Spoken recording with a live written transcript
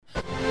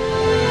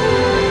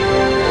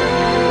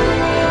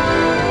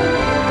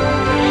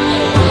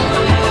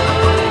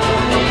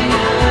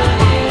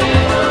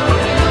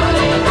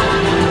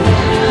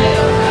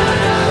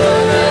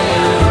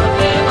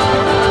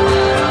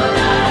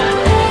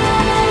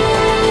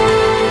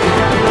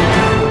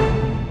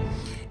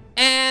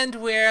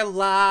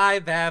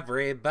alive,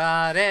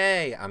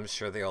 everybody. I'm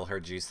sure they all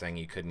heard you saying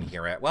you couldn't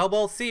hear it. Well,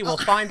 we'll see. We'll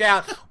find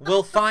out.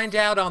 We'll find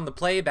out on the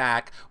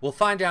playback. We'll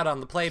find out on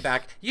the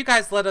playback. You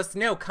guys let us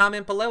know.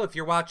 Comment below if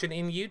you're watching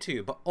in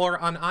YouTube or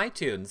on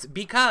iTunes.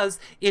 Because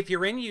if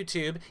you're in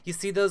YouTube, you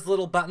see those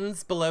little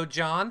buttons below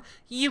John?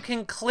 You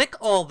can click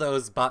all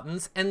those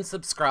buttons and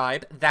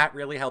subscribe. That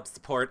really helps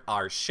support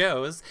our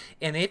shows.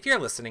 And if you're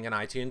listening on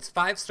iTunes,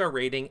 5-star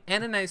rating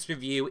and a nice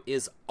review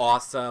is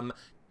awesome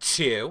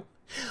too.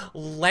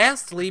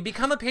 Lastly,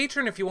 become a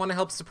patron if you want to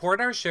help support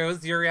our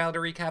shows.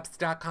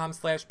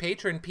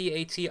 YourRealityRecaps.com/patron,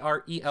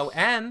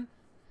 Patreon.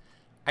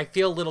 I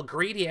feel a little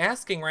greedy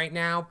asking right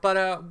now,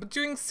 but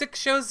doing 6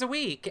 shows a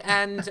week,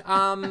 and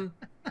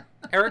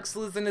Eric's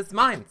losing his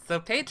mind. So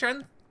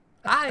patron,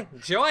 hi,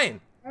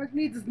 join. Eric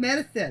needs his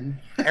medicine.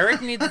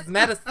 Eric needs his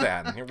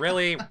medicine. He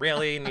really,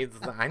 really needs...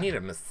 I need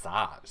a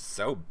massage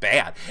so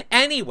bad.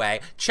 Anyway,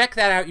 check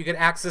that out. You get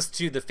access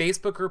to the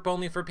Facebook group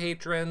only for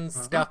patrons,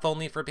 stuff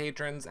only for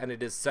patrons, and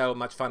it is so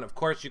much fun. Of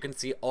course, you can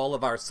see all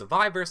of our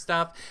Survivor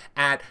stuff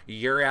at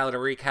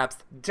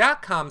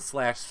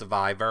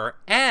YourRealityRecaps.com/Survivor.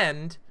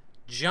 And,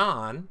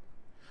 John,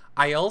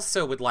 I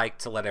also would like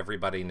to let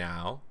everybody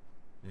know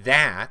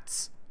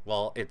that...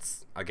 Well,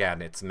 it's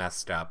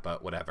messed up,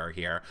 but whatever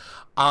here.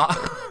 John,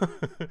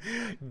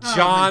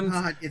 oh my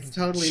God, it's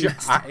totally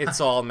messed up. It's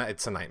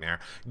a nightmare.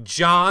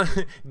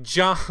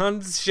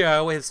 John's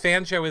show, his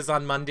fan show is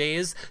on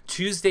Mondays.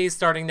 Tuesdays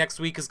starting next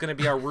week is going to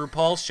be our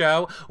RuPaul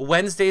show.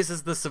 Wednesdays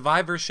is the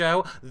Survivor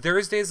show.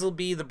 Thursdays will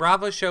be the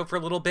Bravo show for a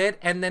little bit.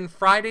 And then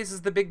Fridays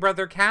is the Big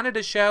Brother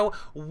Canada show,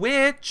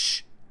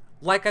 which...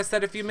 like I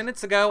said a few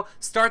minutes ago,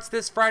 starts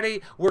this Friday.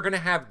 We're going to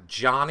have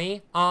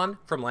Johnny on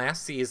from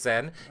last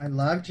season. I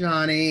love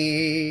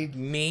Johnny.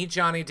 Me,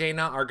 Johnny,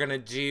 Dana are going to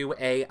do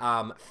a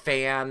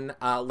fan,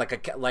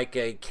 like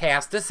a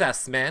cast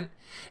assessment.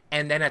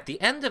 And then at the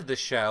end of the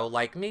show,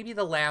 like maybe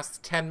the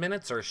last 10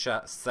 minutes or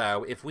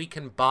so, if we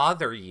can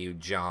bother you,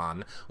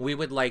 John, we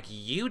would like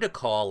you to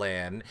call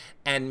in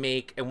and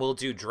we'll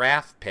do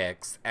draft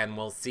picks, and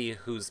we'll see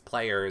whose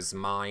players,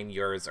 mine,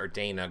 yours, or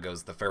Dana,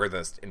 goes the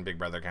furthest in Big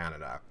Brother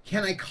Canada.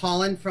 Can I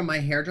call in from my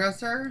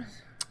hairdresser?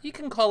 You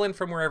can call in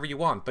from wherever you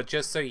want, but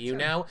just so you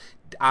know,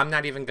 I'm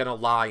not even going to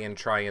lie and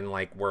try and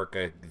like work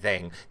a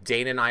thing.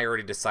 Dana and I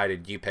already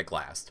decided you pick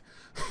last.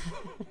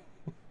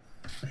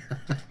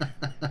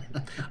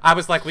 I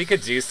was like, we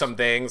could do some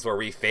things where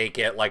we fake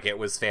it like it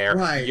was fair.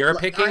 Right. You're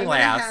picking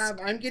last.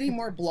 I'm getting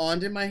more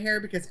blonde in my hair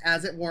because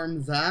as it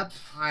warms up,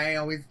 I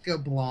always go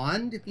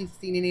blonde, if you've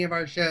seen any of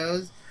our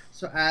shows.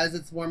 So as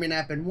it's warming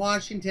up in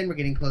Washington, we're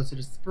getting closer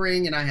to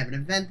spring, and I have an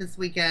event this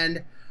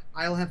weekend.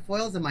 I'll have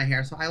foils in my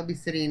hair, so I'll be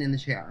sitting in the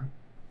chair.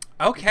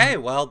 Okay,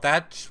 well,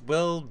 that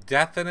will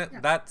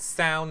that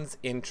sounds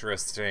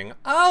interesting.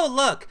 Oh,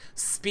 look,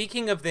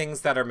 speaking of things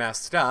that are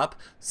messed up,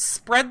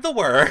 spread the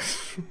word.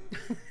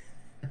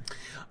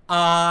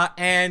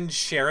 And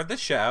share the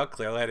show.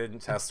 Clearly, I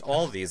didn't test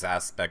all these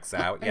aspects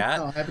out yet.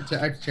 Oh, I've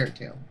shared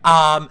too.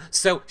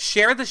 So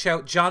share the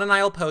show. John and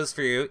I will pose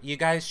for you. You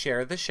guys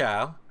share the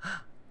show.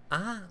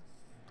 Oh,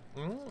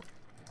 I'm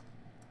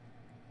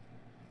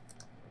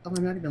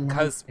not even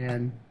lost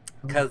in.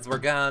 Because we're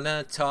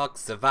gonna talk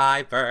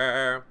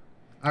Survivor.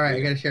 All right,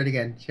 I gotta share it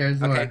again. Share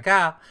the word. Okay,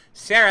 go.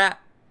 Share it.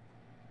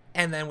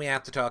 And then we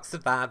have to talk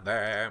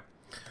Survivor.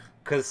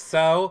 Because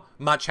so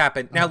much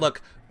happened. Now,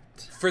 look,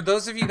 for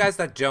those of you guys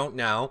that don't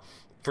know,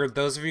 for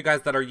those of you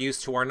guys that are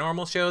used to our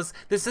normal shows,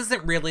 this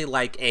isn't really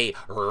like a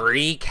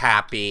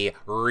recappy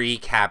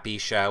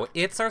show.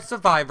 It's our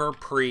Survivor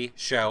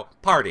pre-show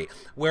party,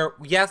 where,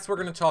 yes, we're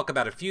going to talk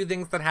about a few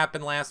things that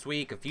happened last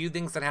week, a few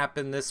things that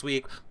happened this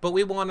week, but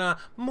we want to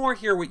more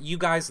hear what you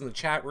guys in the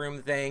chat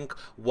room think,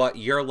 what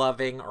you're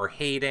loving or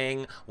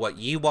hating, what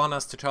you want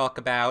us to talk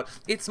about.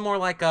 It's more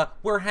like a,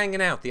 we're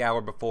hanging out the hour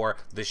before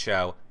the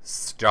show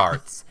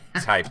starts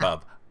type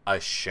of a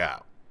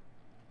show.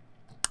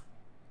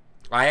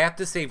 I have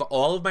to save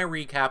all of my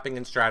recapping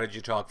and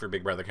strategy talk for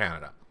Big Brother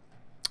Canada.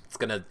 It's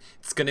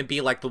gonna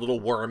be like the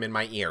little worm in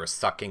my ear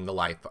sucking the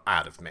life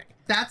out of me.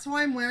 That's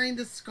why I'm wearing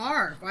the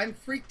scarf. I'm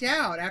freaked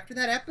out after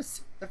that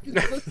episode. After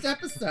the first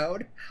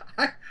episode,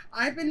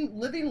 I've been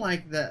living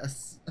like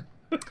this.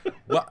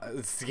 Well,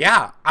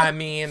 yeah. I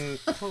mean,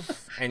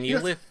 and you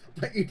live.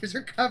 My ears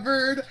are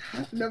covered.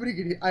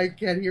 I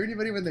can't hear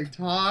anybody when they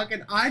talk,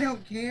 and I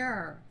don't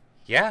care.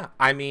 Yeah,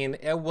 I mean,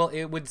 it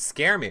would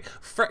scare me.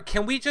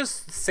 Can we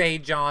just say,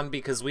 John,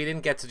 because we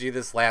didn't get to do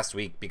this last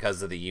week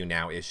because of the You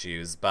Now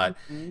issues, but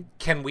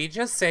can we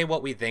just say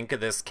what we think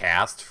of this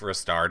cast for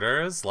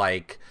starters?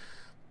 Like,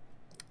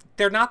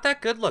 they're not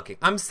that good looking.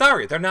 I'm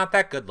sorry, they're not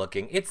that good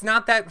looking. It's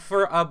not that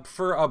for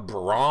a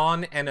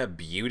brawn and a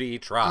beauty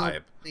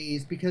tribe. Oh,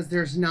 please, because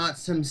there's not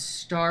some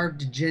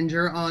starved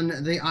ginger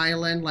on the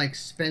island like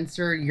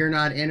Spencer. You're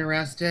not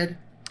interested?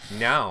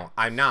 No,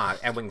 I'm not.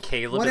 And when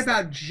Caleb What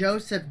about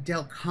Joseph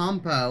Del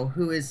Campo,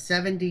 who is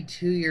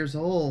 72 years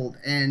old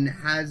and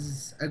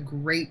has a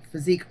great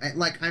physique?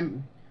 Like,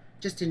 I'm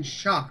just in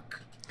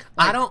shock.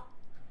 Like,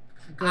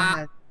 Go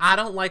ahead. I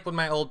don't like when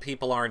my old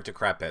people aren't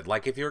decrepit.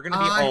 Like, if you're going to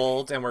be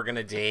old and we're going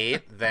to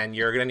date, then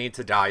you're going to need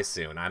to die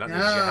soon. I don't need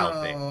you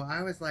healthy.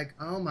 I was like,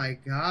 oh my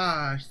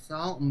gosh,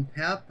 salt and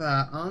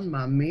pepper on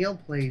my meal,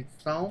 please.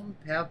 Salt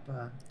and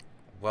pepper.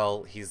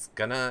 Well, he's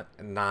gonna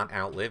not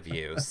outlive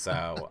you,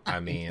 so I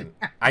mean,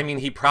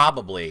 he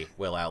probably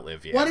will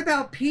outlive you. What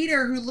about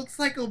Peter, who looks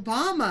like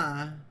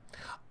Obama?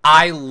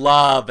 I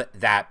love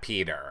that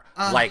Peter.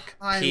 I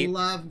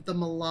love the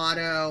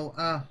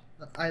mulatto.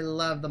 I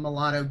love the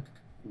mulatto.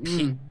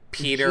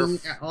 Peter.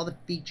 All the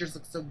features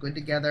look so good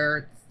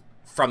together.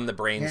 From the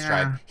Brains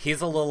tribe.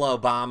 He's a little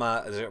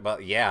Obama,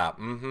 but yeah.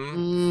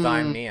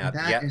 Sign me up.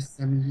 That is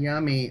some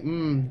yummy.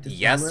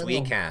 Yes, we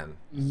can.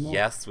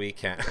 Yes, we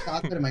can.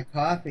 Chocolate in my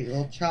coffee. A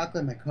little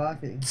chocolate in my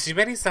coffee. Too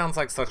bad he sounds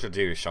like such a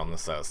douche on the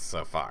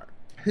so far.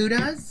 Who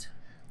does?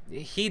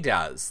 He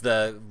does.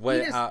 No,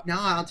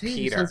 I'll tell you.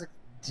 He sounds like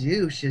a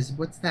douche.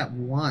 What's that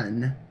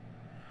one?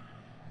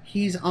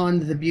 He's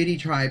on the beauty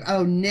tribe.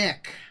 Oh,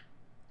 Nick.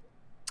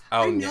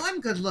 Oh, I know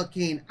I'm good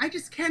looking. I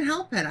just can't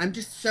help it. I'm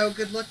just so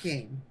good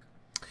looking.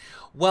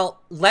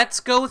 Well, let's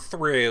go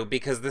through,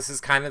 because this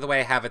is kind of the way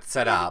I have it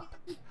set up.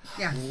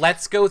 Yeah.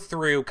 Let's go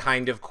through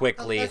kind of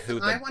quickly I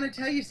want to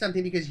tell you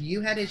something, because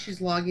you had issues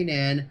logging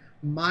in.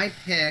 My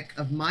pick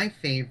of my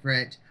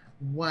favorite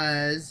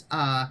was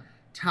Tai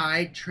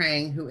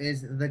Trang, who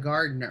is the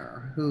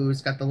gardener,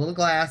 who's got the little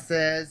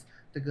glasses,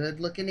 the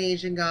good-looking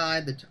Asian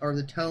guy,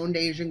 the toned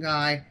Asian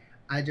guy.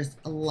 I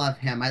just love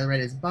him. I read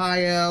his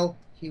bio.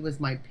 He was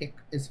my pick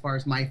as far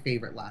as my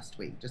favorite last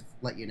week. Just to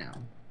let you know.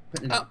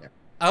 Putting it out there.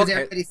 Because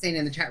everybody's saying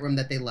in the chat room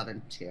that they love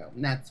him too.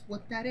 And that's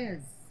what that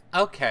is.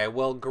 Okay,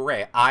 well,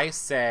 great. I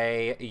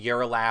say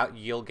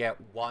you'll get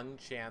one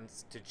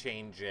chance to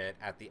change it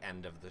at the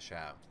end of the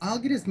show. I'll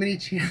get as many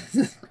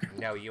chances.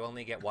 No, you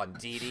only get one.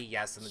 Dee Dee,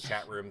 yes, in the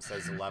chat room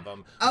says love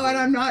him. Oh, and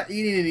I'm not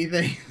eating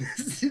anything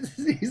this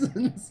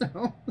season,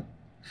 so...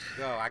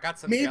 Oh, I got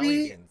some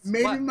jelly beans.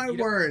 Maybe my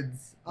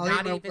words. I'll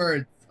eat my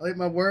words. I'll eat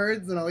my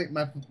words and I'll eat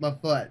my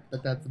foot,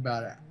 but that's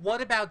about it.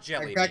 What about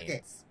jelly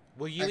beans?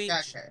 Will you eat...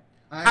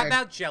 How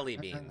about jelly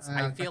beans?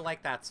 I feel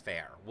like that's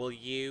fair. Will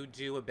you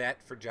do a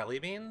bet for jelly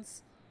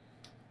beans?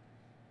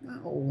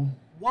 No.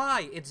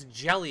 Why? It's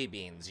jelly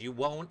beans. You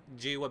won't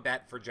do a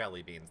bet for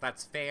jelly beans.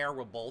 That's fair.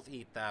 We'll both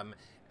eat them.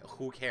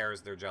 Who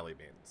cares? They're jelly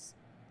beans.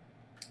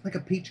 Like a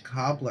peach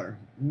cobbler.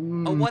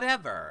 Oh,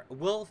 whatever.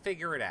 We'll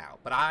figure it out.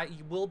 But I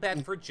will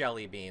bet for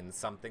jelly beans,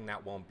 something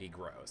that won't be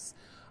gross.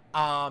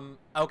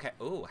 Okay.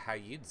 Ooh, how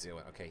you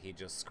doing? Okay, he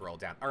just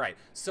scrolled down. All right.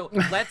 So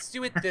let's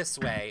do it this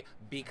way,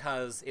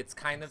 because it's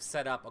kind of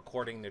set up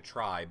according to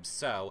tribe.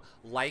 So,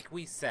 like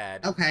we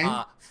said,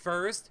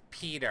 first,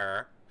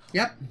 Peter.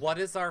 Yep. What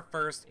is our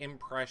first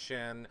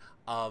impression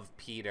of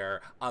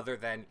Peter, other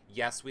than,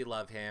 yes, we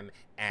love him,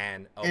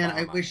 and Obama? And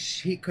I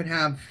wish he could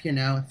have,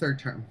 a third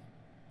term.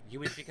 You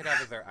wish you could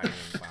have a third... I mean,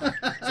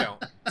 well,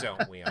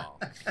 don't we all?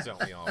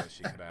 Don't we all wish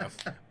you could have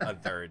a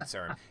third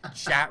term?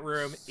 Chat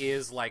room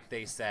is, like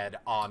they said,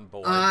 on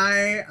board.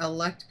 I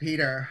elect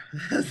Peter.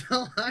 That's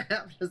all I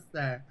have to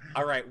say.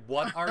 All right,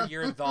 what are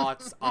your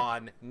thoughts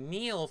on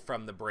Neil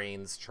from the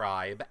Brains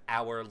tribe,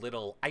 our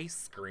little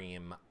ice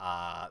cream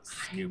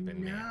scoop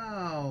in me?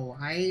 No,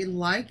 I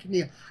like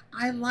Neil.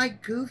 I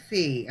like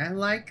Goofy. I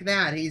like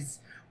that.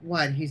 He's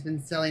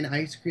been selling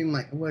ice cream,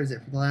 like, what is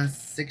it, for the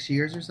last 6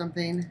 years or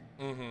something?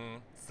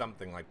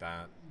 Something like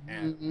that.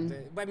 And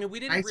I mean, we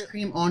didn't ice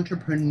cream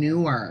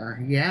entrepreneur,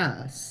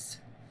 yes.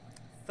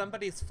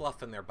 Somebody's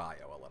fluffing their bio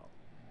a little.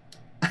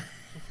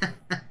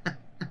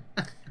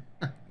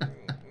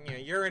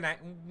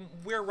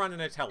 We're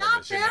running a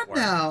television network.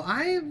 Not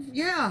bad,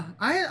 though.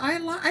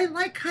 I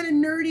like kind of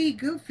nerdy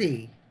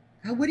Goofy.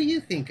 What do you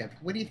think of?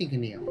 What do you think of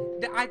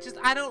Neil? I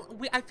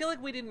feel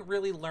like we didn't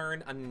really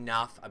learn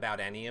enough about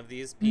any of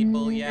these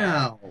people yet.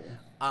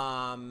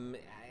 No.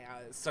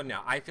 So no,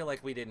 I feel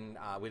like we didn't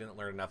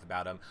learn enough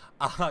about him.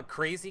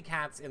 Crazy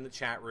Cats in the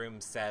chat room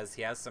says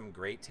he has some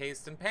great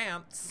taste in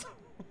pants.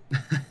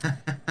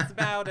 It's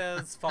about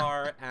as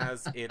far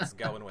as it's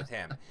going with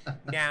him.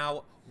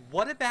 Now,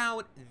 what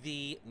about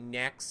the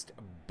next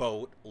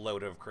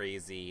boatload of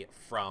crazy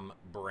from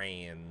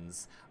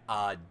Brains?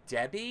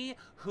 Debbie,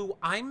 who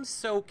I'm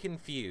so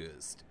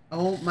confused.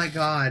 Oh my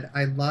God,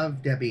 I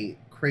love Debbie.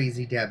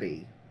 Crazy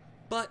Debbie.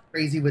 But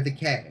crazy with a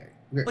K,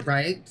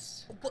 right?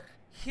 But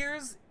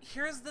here's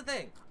the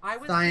thing. I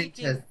was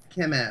scientist,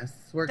 chemist,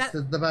 works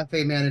as the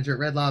buffet manager at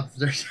Red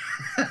Lobster.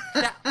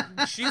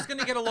 She's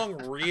gonna get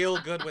along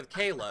real good with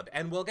Caleb,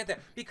 and we'll get there,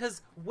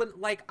 because when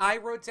I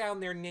wrote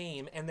down their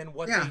name and then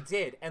what they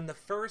did, and the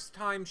first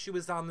time she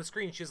was on the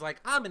screen, she's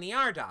like, "I'm an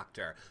ER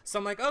doctor." So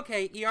I'm like,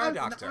 "Okay, ER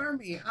doctor." I'm in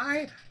the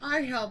Army.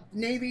 I help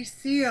Navy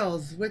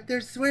SEALs with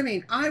their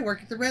swimming. I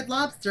work at the Red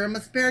Lobster in my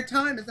spare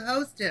time as a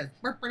hostess.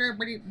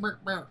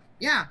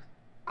 Yeah.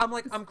 I'm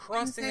like, I'm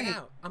crossing it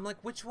out. I'm like,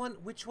 which one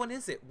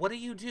is it? What do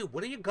you do?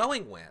 What are you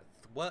going with?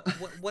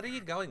 What are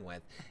you going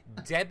with?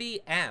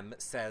 Debbie M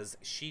says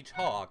she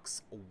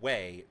talks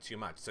way too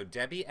much. So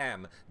Debbie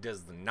M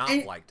does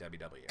not like Debbie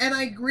W. And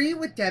I agree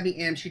with Debbie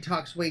M. She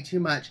talks way too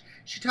much.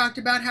 She talked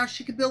about how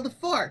she could build a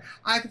fort.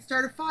 I could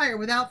start a fire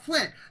without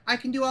Flint. I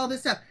can do all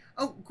this stuff.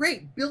 Oh,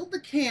 great. Build the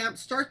camp,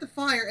 start the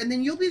fire, and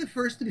then you'll be the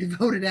first to be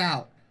voted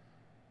out.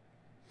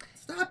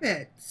 Stop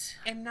it.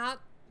 And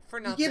not for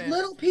nothing. You give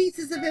little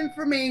pieces of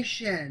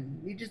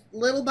information. You just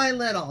little by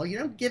little. You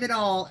don't give it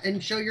all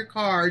and show your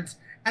cards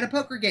at a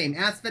poker game.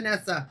 Ask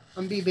Vanessa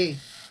on BB.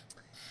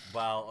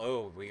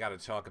 Well, we got to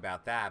talk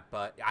about that.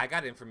 But I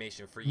got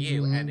information for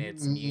you, and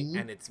it's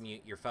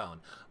mute your phone.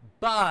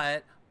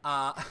 But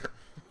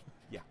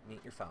yeah,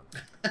 mute your phone.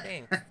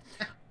 Thanks.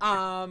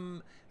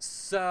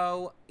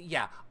 So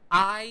yeah,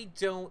 I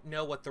don't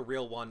know what the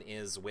real one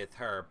is with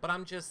her, but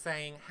I'm just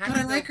saying. But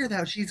I like her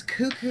though. She's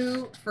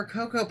cuckoo for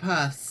Cocoa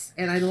Puffs,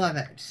 and I love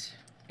it.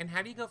 And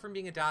how do you go from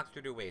being a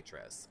doctor to a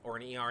waitress, or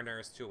an ER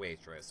nurse to a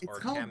waitress, It's or a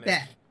called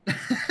chemist?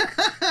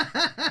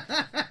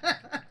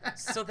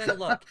 So then,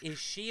 look, is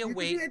she a You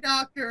can be a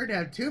doctor and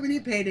have too many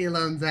payday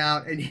loans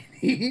out, and you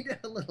need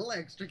a little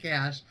extra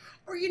cash.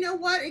 Or you know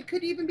what? It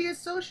could even be a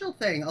social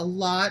thing.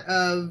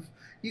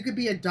 You could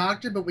be a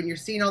doctor, but when you're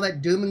seeing all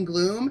that doom and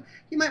gloom,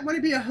 you might want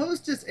to be a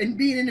hostess and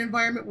be in an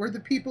environment where the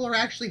people are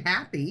actually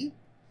happy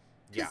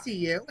to see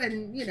you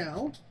and,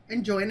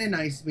 enjoying a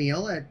nice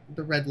meal at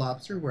the Red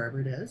Lobster, wherever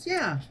it is.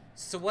 Yeah.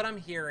 So what I'm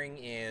hearing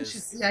is...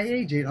 She's CIA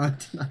agent on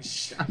tonight's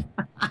show.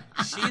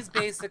 She's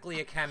basically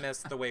a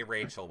chemist the way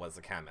Rachel was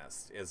a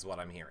chemist, is what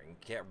I'm hearing.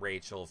 Get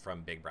Rachel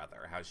from Big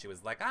Brother. How she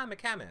was like, I'm a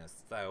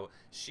chemist. So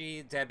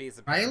Debbie's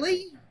a...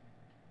 Riley?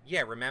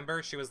 Yeah,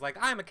 remember? She was like,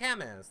 I'm a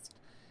chemist.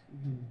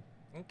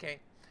 Mm-hmm. Okay.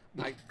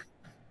 I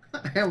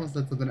almost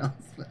said something else.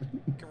 But...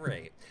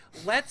 Great.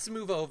 Let's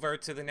move over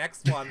to the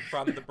next one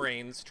from the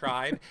Brains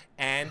tribe,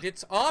 and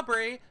it's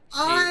Aubrey.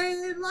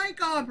 I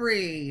like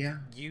Aubrey.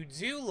 You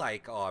do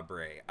like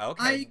Aubrey.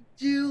 Okay. I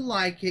do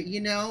like it.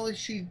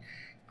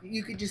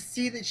 You could just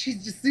see that she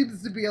just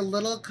seems to be a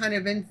little kind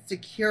of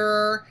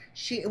insecure.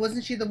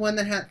 Wasn't she the one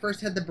that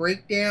first had the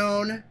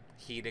breakdown?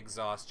 Heat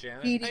exhaustion.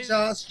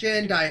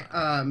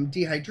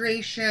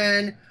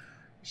 Dehydration.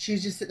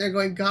 She's just sitting there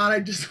going, God, I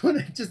just want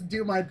to just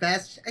do my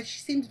best. And she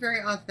seems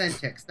very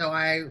authentic, so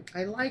I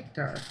liked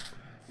her.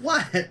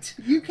 What?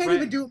 You can't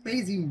even do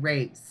Amazing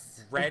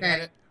Race.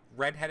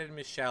 Redheaded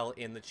Michelle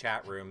in the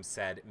chat room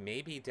said,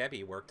 maybe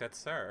Debbie worked at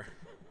SUR.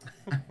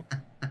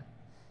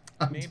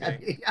 Maybe.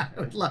 Debbie, I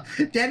would love.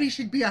 Debbie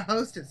should be a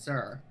host at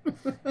SUR.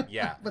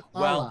 Yeah.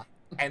 Well,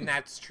 and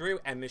that's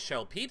true. And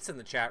Michelle Peeps in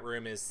the chat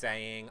room is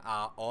saying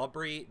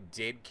Aubrey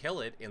did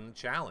kill it in the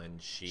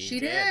challenge. She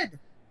did.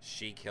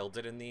 She killed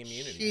it in the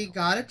immunity. She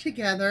got it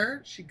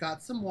together. She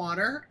got some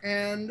water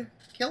and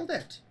killed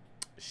it.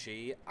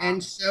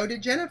 And so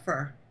did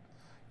Jennifer.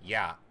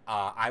 Yeah.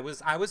 I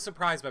was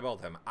surprised by both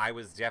of them. I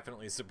was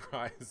definitely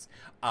surprised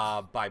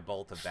by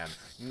both of them.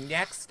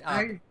 Next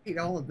up...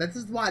 This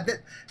is why...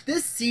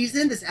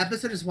 This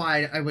episode is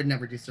why I would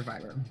never do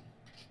Survivor.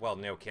 Well,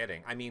 no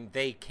kidding. I mean,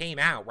 they came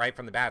out right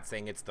from the bat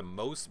saying it's the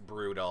most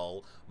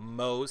brutal,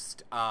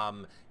 most...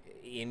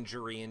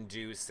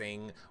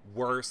 injury-inducing,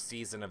 worst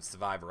season of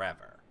Survivor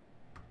ever.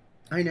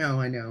 I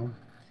know.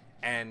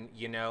 And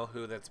you know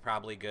who that's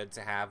probably good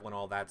to have when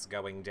all that's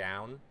going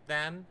down,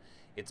 then?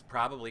 It's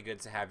probably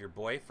good to have your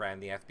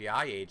boyfriend, the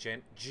FBI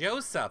agent,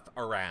 Joseph,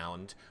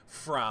 around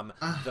from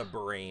the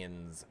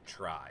Brains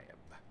tribe.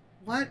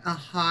 What a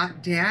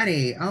hot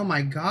daddy. Oh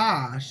my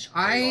gosh.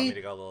 You want me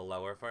to go a little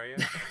lower for you?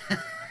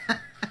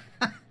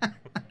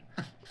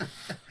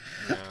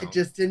 No.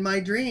 Just in my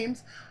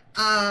dreams.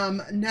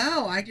 No,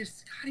 God,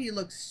 he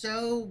looks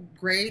so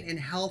great and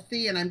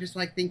healthy, and I'm just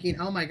like thinking,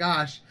 oh my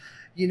gosh,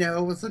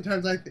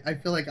 sometimes I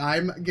feel like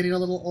I'm getting a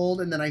little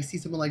old, and then I see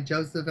someone like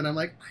Joseph, and I'm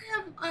like,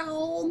 I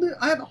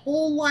have a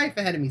whole life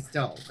ahead of me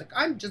still. Like,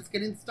 I'm just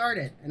getting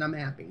started, and I'm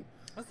happy.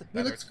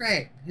 He looks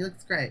great.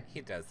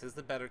 He does. He has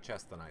the better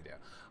chest than I do.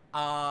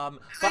 I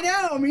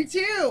know, me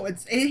too.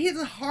 He has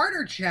a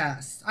harder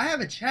chest. I have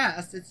a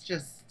chest. It's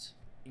just...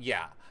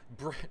 Yeah.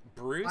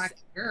 Bruce... Black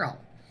girl.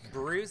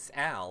 Bruce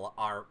L.,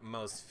 our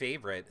most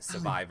favorite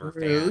Survivor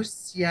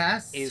Bruce,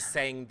 yes, is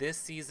saying this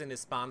season is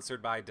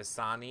sponsored by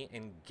Dasani,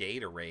 and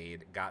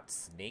Gatorade got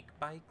snake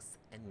bites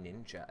and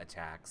ninja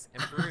attacks.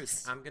 And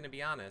Bruce, I'm going to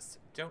be honest,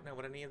 don't know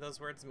what any of those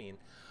words mean.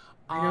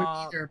 I don't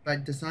either,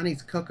 but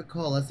Dasani's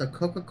Coca-Cola, so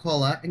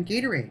Coca-Cola and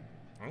Gatorade.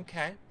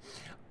 Okay.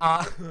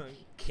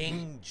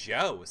 King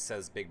Joe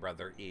says Big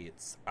Brother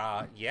eats.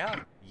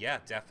 Yeah,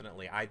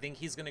 definitely. I think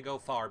he's going to go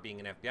far being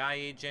an FBI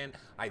agent.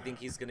 I think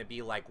he's going to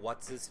be like,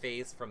 what's his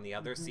face from the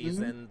other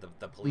season?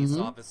 The police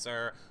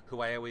officer,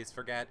 who I always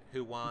forget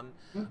who won.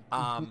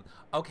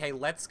 Okay,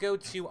 let's go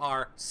to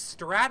our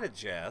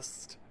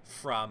strategist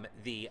from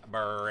the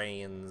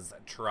Brains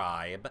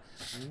tribe,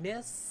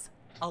 Miss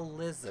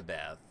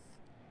Elizabeth.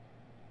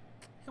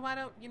 Who I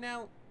don't,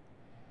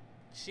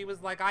 she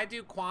was like, I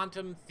do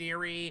quantum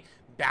theory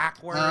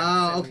backwards.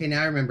 Oh, okay,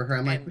 now I remember her.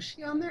 I'm like, was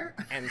she on there?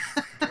 And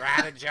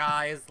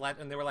strategize.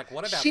 And they were like,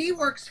 what about... She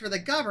works for the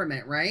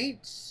government,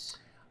 right?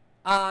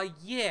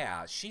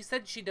 Yeah. She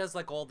said she does,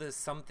 like, all this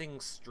something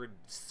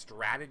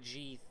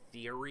strategy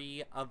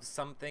theory of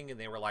something, and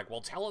they were like,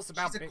 well, tell us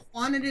about... She's a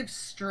quantitative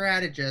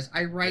strategist.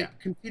 I write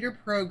computer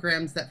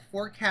programs that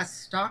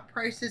forecast stock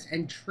prices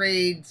and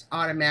trades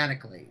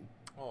automatically.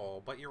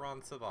 Oh, but you're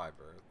on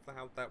Survivor.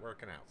 How's that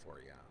working out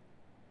for you?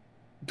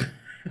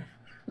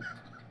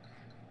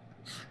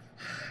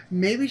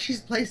 Maybe she's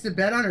placed a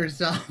bet on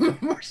herself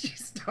before she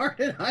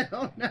started. I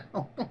don't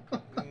know.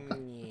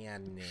 Yeah,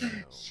 no.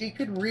 She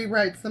could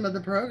rewrite some of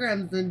the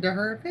programs into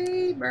her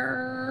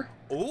favor.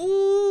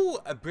 Ooh,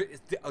 I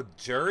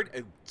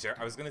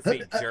was going to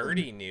say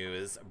dirty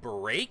news.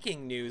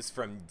 Breaking news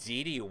from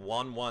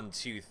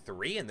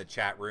DD1123 in the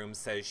chat room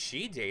says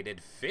she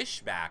dated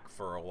Fishback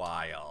for a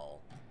while.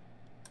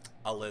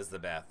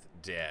 Elizabeth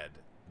did.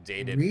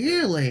 Dated.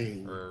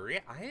 Really?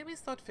 I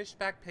always thought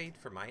Fishback paid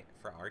for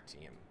our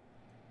team.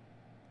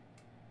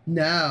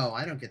 No,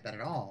 I don't get that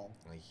at all.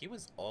 He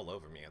was all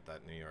over me at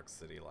that New York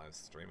City live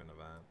streaming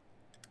event.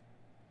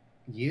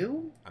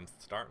 You? I'm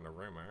starting a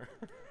rumor.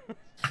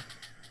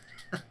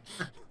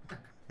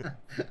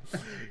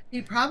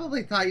 He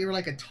probably thought you were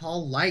like a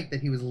tall light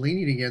that he was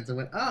leaning against and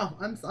went, oh,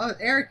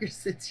 Eric,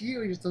 it's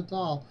you, you're so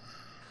tall.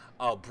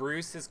 Oh,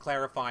 Bruce is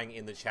clarifying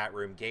in the chat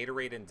room,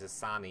 Gatorade and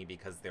Dasani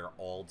because they're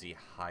all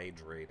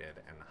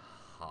dehydrated and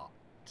hot.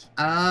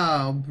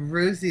 Oh,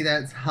 Brucey,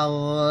 that's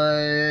hilarious.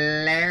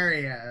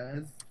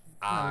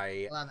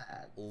 I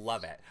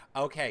love it.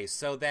 Okay,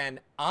 so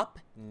then up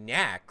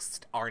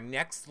next, our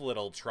next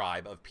little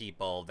tribe of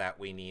people that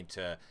we need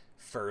to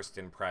first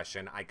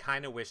impression. I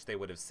kind of wish they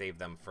would have saved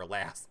them for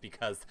last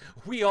because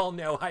we all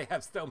know I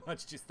have so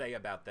much to say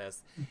about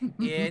this.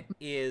 It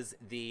is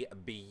the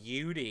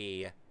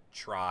Beauty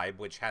tribe,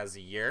 which has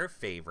your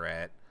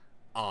favorite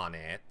on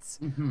it.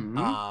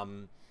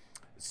 Mm-hmm.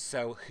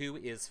 So who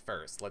is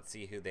first? Let's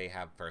see who they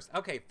have first.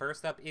 Okay,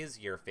 first up is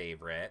your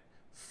favorite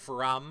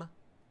from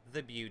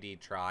the Beauty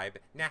tribe.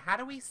 Now, how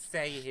do we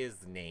say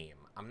his name?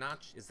 I'm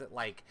not... Is it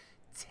like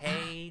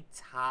Tai?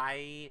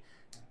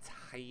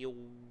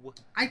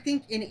 I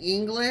think in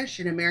English,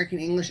 in American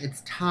English,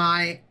 it's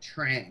Tai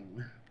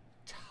Trang.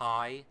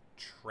 Tai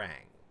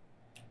Trang.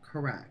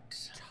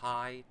 Correct.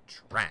 Tai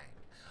Trang.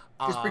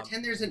 Just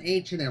pretend there's an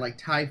H in there, like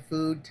Thai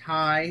food,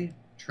 Tai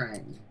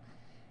Trang.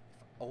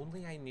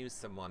 Only I knew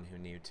someone who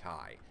knew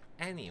Thai.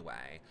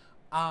 Anyway,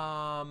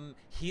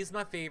 he's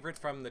my favorite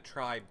from the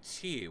tribe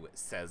too,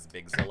 says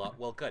Big Zilla.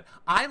 Well, good.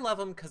 I love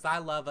him because I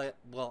love it.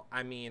 Well,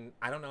 I mean,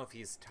 I don't know if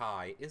he's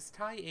Thai. Is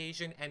Thai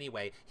Asian?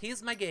 Anyway,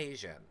 he's my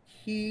Gaysian.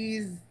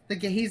 He's a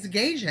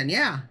Gaysian,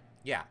 yeah.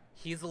 Yeah,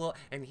 he's a little,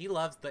 and he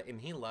loves the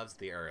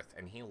earth,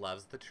 and he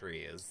loves the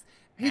trees.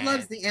 He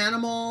loves the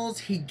animals.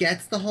 He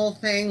gets the whole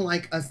thing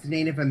like us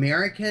Native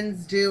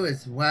Americans do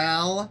as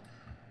well.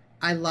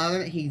 I love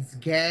him. He's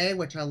gay,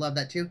 which I love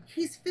that too.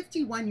 He's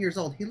 51 years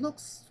old. He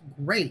looks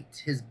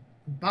great. His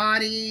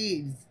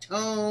body, his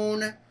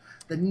tone,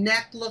 the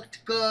neck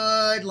looked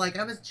good. Like,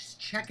 I was just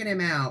checking him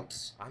out.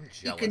 I'm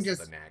jealous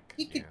of the neck.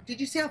 Did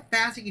you see how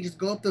fast he can just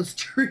go up those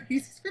trees?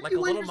 He's 51 like a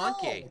little years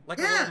monkey. old. Like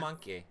a little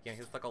monkey. Yeah,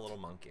 he's like a little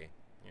monkey.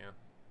 Yeah.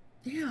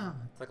 Yeah.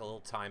 It's like a little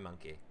Thai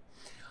monkey.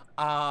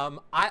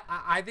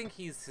 I think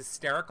he's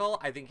hysterical.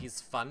 I think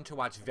he's fun to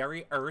watch.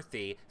 Very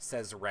earthy,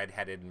 says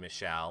redheaded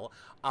Michelle.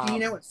 Do you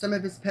know what some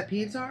of his pet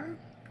peeves are?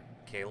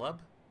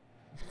 Caleb?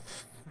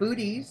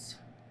 Booties.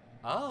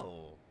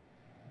 Oh.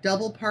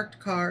 Double parked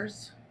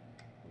cars.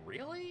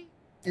 Really?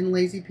 And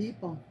lazy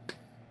people.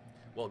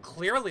 Well,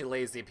 clearly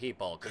lazy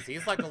people, because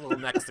he's like a little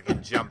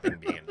Mexican jumping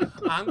bean.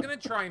 I'm going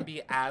to try and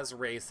be as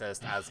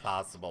racist as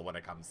possible when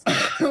it comes to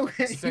it.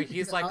 Okay. So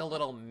he's like a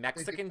little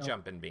Mexican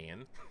jumping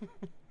bean.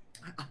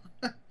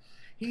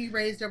 He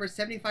raised over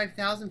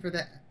 $75,000 for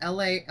the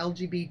LA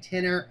LGBT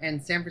Tenor and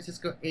San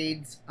Francisco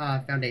AIDS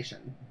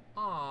Foundation.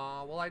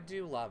 Aw, well, I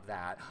do love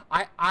that.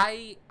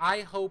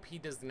 I hope he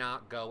does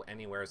not go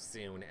anywhere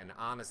soon. And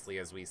honestly,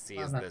 as we see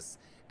as this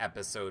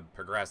episode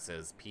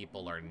progresses,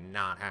 people are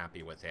not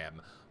happy with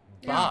him.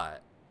 Yeah.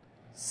 But,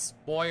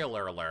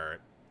 spoiler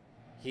alert,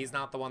 he's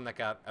not the one that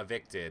got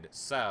evicted.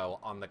 So,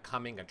 on the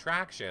coming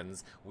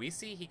attractions, we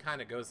see he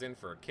kind of goes in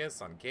for a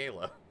kiss on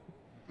Caleb.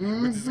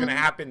 Which is going to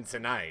happen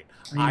tonight.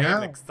 I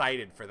am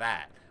excited for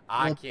that.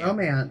 I can't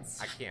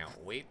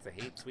wait to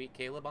hate tweet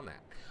Caleb on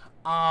that.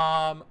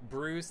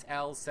 Bruce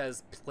L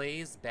says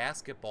plays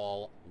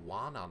basketball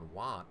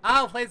one-on-one.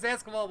 Oh, plays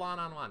basketball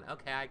one-on-one.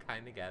 Okay, I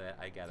kind of get it.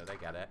 I get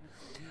it.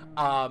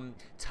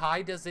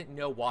 Ty doesn't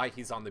know why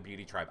he's on the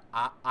Beauty tribe.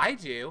 I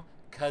do,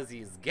 because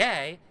he's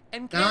gay,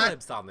 and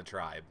Caleb's on the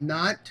tribe.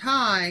 Not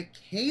Ty.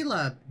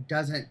 Caleb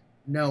doesn't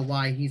know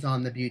why he's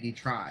on the Beauty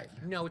tribe.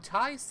 No,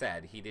 Ty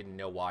said he didn't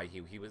know why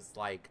he was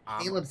like...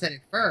 Caleb said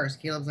it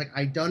first. Caleb's like,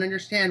 I don't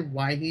understand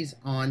why he's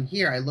on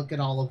here. I look at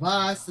all of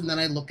us, and then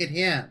I look at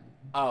him.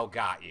 Oh,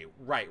 got you.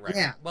 Right.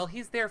 Yeah. Well,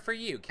 he's there for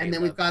you, Caleb. And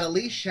then we've got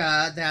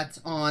Alicia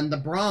that's on the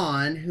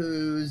Brawn,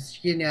 who's,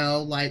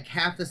 like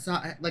half the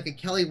size, like a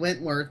Kelly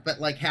Wentworth, but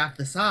like half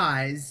the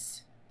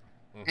size.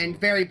 and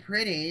very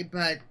pretty,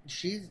 but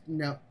she's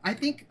no. I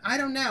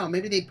don't know.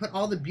 Maybe they put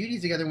all the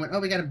beauties together and went, oh,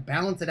 we got to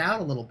balance it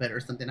out a little bit or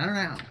something. I don't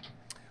know.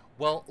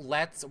 Well,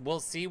 we'll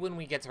see when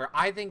we get to her.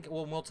 I think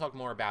we'll talk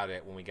more about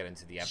it when we get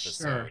into the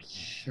episode.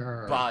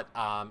 Sure. But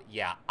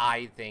yeah,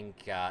 I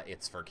think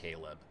it's for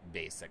Caleb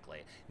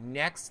basically.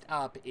 Next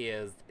up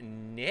is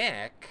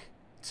Nick.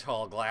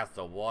 Tall glass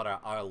of water.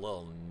 Our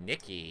little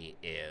Nicky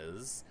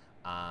is.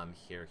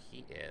 Here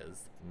he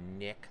is,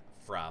 Nick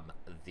from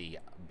the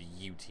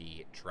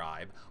Beauty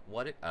Tribe.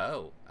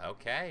 Oh,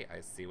 okay,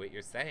 I see what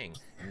you're saying.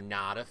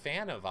 Not a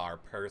fan of our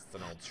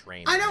personal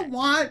trainer.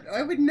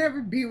 I would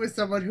never be with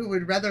someone who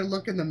would rather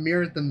look in the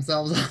mirror at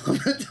themselves all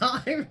the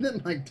time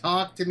than like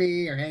talk to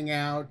me or hang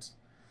out.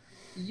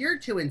 You're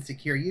too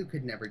insecure. You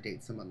could never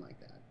date someone like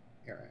that,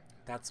 Eric.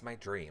 That's my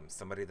dream.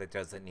 Somebody that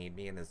doesn't need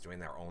me and is doing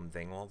their own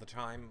thing all the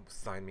time.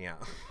 Sign me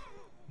up.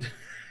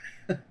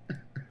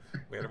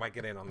 Where do I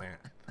get in on that?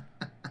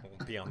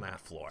 I'll be on that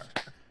floor.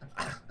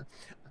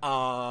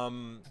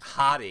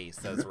 Hottie,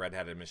 says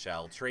redheaded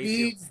Michelle.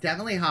 Tracy, he's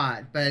definitely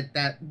hot, but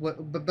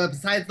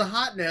besides the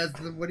hotness,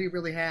 what do you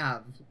really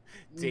have?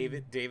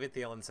 David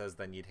Thielen says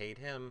then you'd hate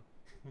him.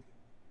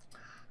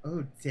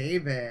 Oh,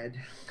 David.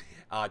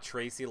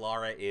 Tracy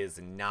Laura is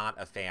not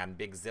a fan.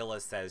 Big Zilla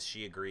says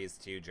she agrees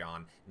too,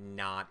 John.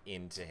 Not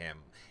into him.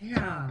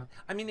 Yeah.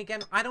 I mean,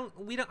 again, I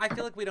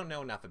feel like we don't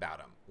know enough about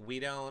him. We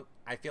don't,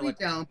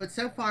 but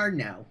so far,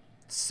 no.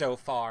 So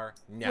far,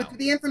 no. With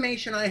the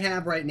information I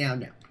have right now,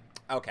 no.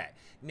 Okay.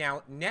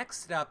 Now,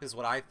 next up is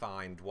what I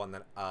find, one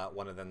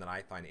of them that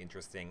I find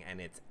interesting,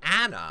 and it's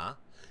Anna,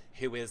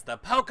 who is the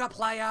poker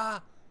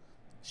player.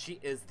 She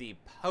is the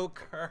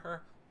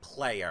poker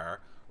player,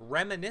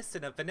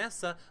 reminiscent of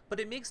Vanessa, but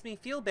it makes me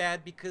feel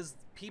bad because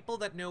people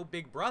that know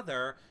Big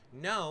Brother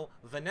know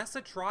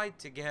Vanessa tried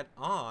to get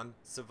on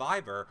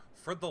Survivor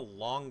for the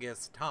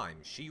longest time.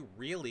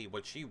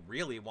 What she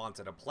really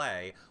wanted to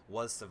play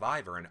was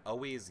Survivor and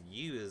always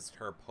used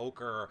her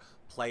poker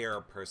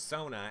player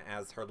persona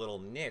as her little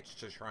niche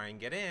to try and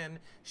get in.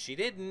 She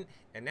didn't,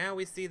 and now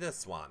we see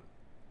this one.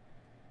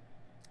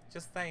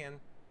 Just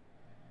saying.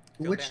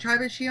 Which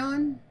tribe is she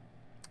on?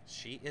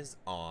 She is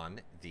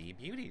on the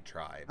Beauty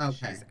Tribe.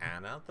 Okay. She's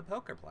Anna, the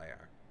poker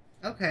player.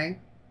 Okay.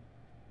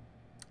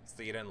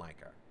 So you didn't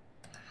like her?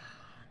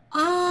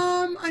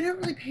 I don't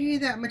really pay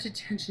that much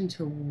attention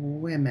to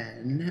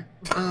women.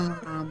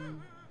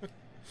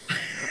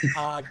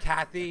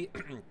 Kathy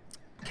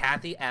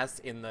S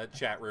in the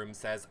chat room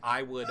says,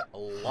 I would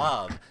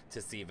love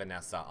to see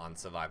Vanessa on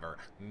Survivor.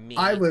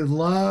 I would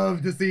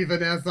love to see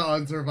Vanessa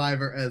on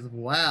Survivor as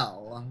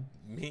well.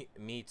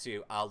 Me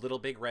too. Little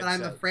Big Red. But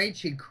I'm afraid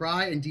she'd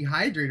cry and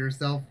dehydrate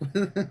herself.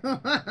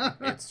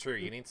 It's true.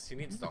 She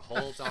needs to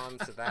hold on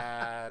to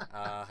that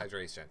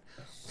hydration.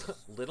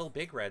 Little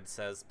Big Red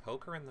says,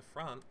 poker in the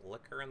front,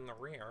 liquor in the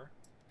rear.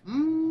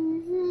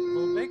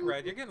 Little Big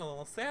Red, you're getting a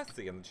little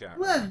sassy in the chat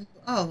room.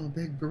 Oh,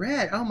 Big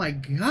Red. Oh my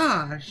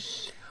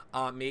gosh.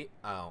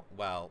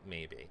 Well,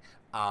 maybe.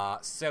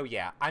 So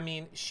yeah, I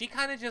mean, she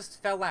kind of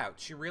just fell out.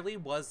 She really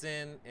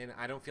wasn't, and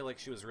I don't feel like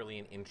she was really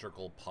an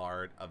integral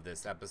part of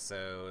this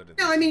episode.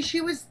 No, I mean,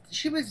 she was,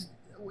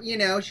 you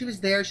know, she was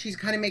there. She's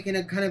kind of making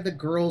a kind of the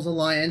girls'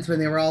 alliance when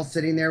they were all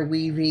sitting there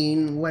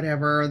weaving,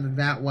 whatever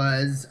that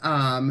was.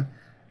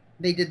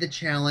 They did the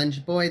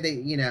challenge. Boy,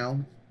 you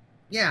know,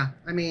 yeah.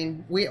 I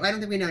mean, I don't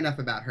think we know enough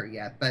about her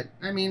yet, but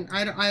I mean,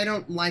 I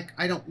don't like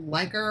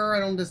her. I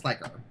don't dislike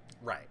her.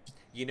 Right.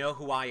 You know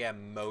who I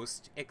am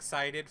most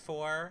excited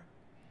for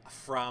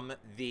from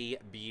the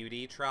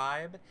Beauty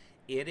Tribe?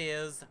 It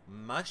is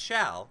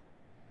Michelle,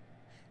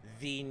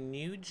 the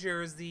New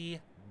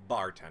Jersey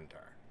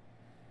bartender.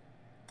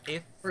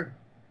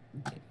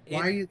 Why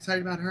are you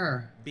excited about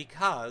her?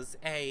 Because,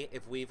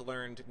 if we've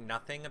learned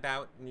nothing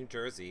about New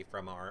Jersey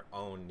from our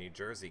own New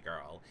Jersey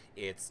girl,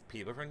 it's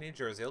people from New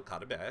Jersey will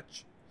cut a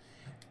bitch.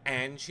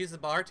 And she's a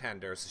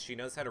bartender, so she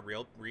knows how to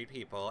read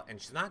people,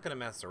 and she's not going to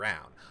mess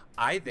around.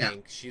 I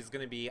think she's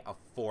going to be a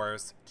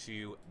force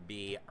to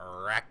be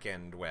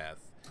reckoned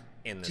with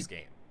in this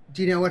game.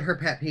 Do you know what her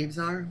pet peeves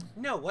are?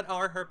 No, what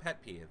are her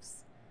pet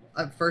peeves?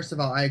 First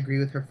of all, I agree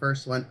with her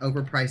first one,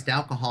 overpriced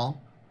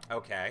alcohol.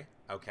 Okay.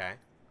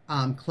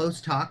 Close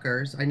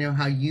talkers. I know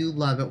how you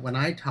love it when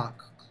I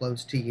talk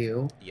close to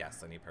you.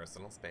 Yes, I need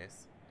personal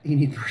space. You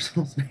need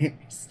personal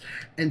space.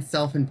 And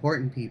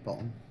self-important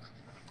people.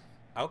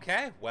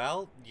 Okay,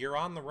 well, you're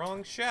on the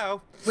wrong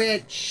show.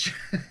 Which,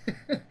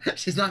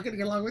 she's not going to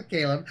get along with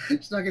Caleb.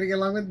 She's not going to get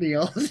along with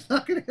Neil. She's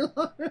not going to get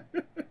along with...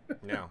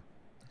 No,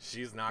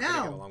 she's not going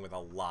to get along with a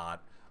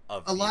lot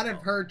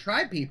of her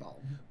tribe people.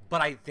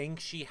 But I think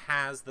she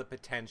has the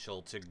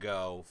potential to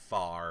go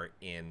far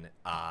in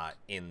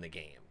the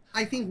game.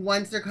 I think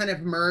once they're kind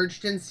of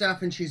merged and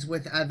stuff and she's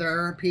with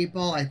other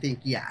people, I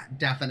think, yeah,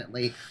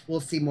 definitely we'll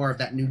see more of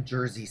that New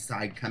Jersey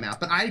side come out.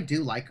 But I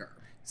do like her.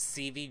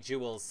 CV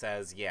Jewels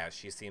says, yeah,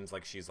 she seems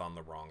like she's on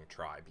the wrong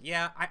tribe.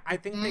 Yeah, I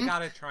think they got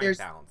to try and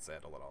balance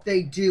it a little.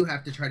 They do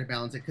have to try to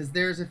balance it because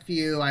there's a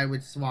few I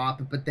would swap,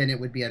 but then it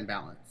would be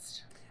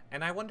unbalanced.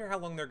 And I wonder how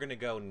long they're going to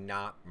go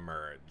not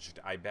merged.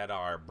 I bet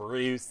our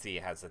Brucey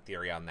has a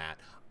theory on that.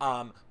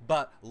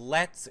 But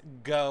let's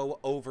go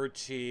over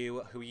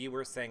to who you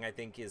were saying I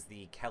think is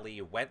the Kelly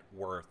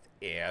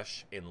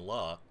Wentworth-ish in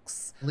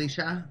looks.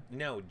 Alicia?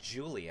 No,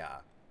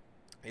 Julia.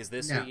 Is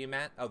this No. who you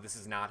met? Oh, this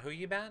is not who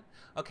you met?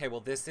 Okay, well,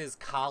 this is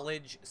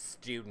college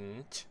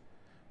student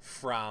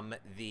from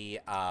the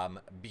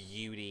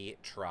beauty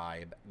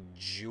tribe,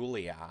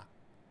 Julia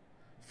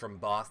from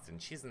Boston.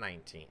 She's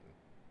 19.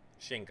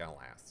 She ain't gonna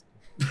last.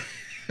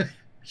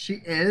 She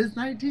is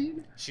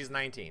 19? She's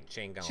 19.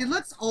 She ain't gonna She last.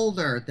 looks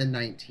older than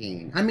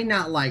 19. I mean,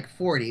 not like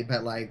 40,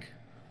 but like,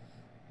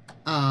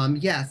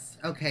 yes.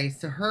 Okay,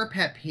 so her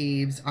pet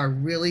peeves are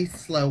really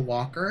slow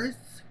walkers.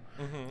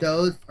 Mm-hmm.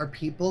 Those are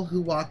people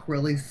who walk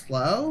really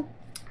slow.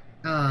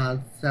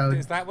 So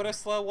Is that what a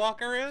slow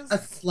walker is? a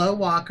slow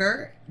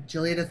walker,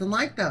 Julia doesn't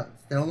like those.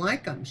 They don't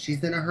like them.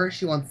 She's in a hurry.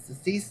 She wants to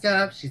see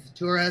stuff. She's a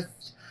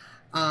tourist.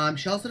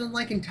 She also doesn't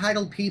like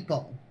entitled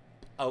people.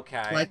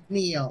 Okay. Like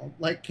Neil,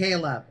 like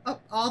Caleb. Oh,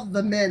 all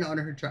the men on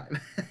her tribe.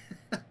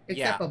 Except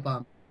Yeah.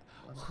 Obama.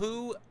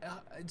 Who,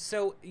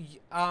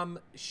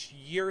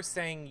 you're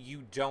saying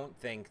you don't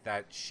think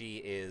that she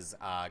is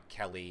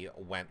Kelly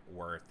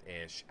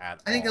Wentworth-ish at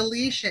all? I think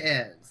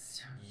Alicia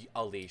is.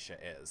 Alicia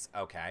is.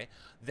 Okay.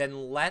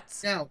 Then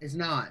let's... No, is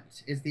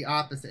not. Is the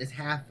opposite. Is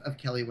half of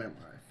Kelly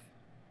Wentworth.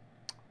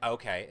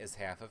 Okay, is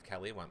half of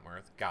Kelly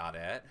Wentworth. Got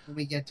it. When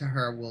we get to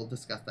her, we'll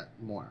discuss that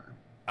more.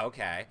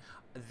 Okay.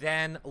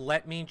 Then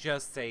let me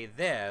just say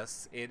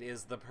this. It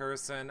is the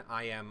person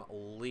I am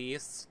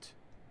least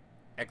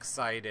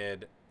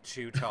excited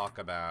to talk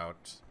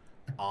about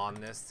on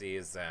this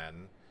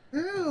season.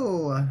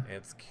 Ooh.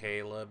 It's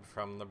Caleb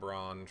from the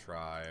Braun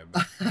tribe.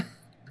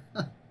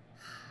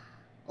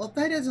 Well,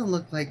 that doesn't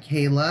look like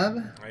Caleb.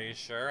 Are you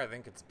sure? I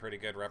think it's a pretty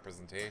good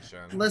representation.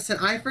 Listen,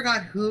 I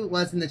forgot who it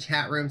was in the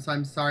chat room, so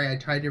I'm sorry. I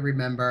tried to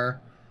remember.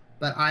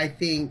 But I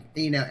think,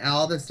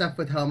 all the stuff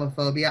with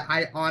homophobia,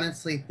 I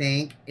honestly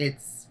think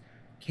it's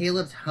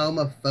Caleb's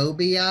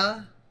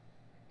homophobia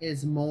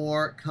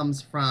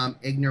comes from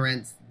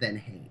ignorance than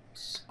hate.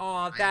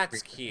 Aw,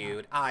 that's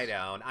cute. I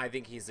don't. I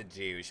think he's a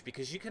douche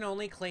because you can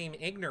only claim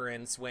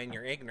ignorance when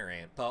you're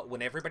ignorant. But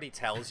when everybody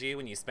tells you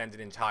and you spend an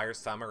entire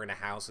summer in a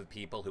house with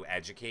people who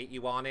educate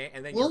you on it,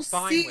 and then you're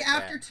fine with it. We'll see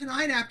after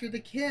tonight, after the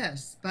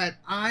kiss. But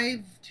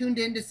I've tuned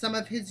into some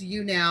of his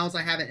you-nows.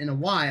 I haven't in a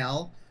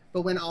while.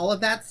 But when all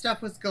of that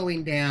stuff was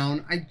going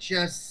down, I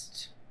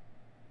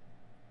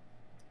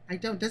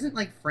don't. Doesn't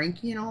like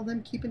Frankie and all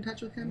them keep in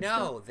touch with him?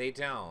 No, they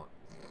don't.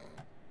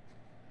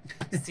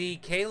 See,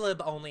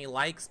 Caleb only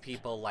likes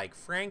people like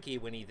Frankie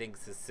when he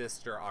thinks his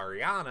sister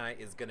Ariana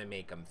is going to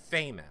make him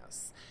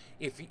famous.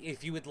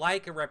 If you would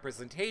like a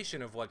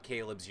representation of what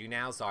Caleb's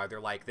you-nows are, they're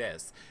like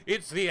this.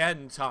 It's the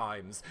end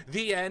times.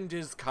 The end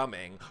is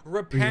coming.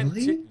 Repent.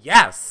 Really?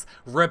 Yes.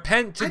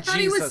 Repent to Jesus. I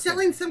thought he was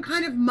selling some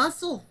kind of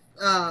muscle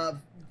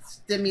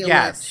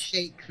stimulant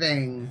shake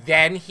thing.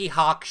 Then he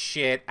hawks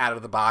shit out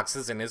of the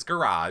boxes in his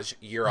garage.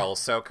 You're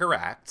also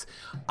correct.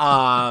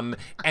 And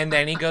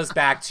then he goes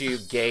back to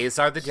gays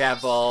are the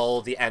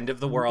devil, the end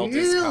of the world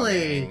is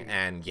coming,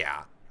 and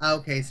yeah.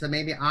 Okay, so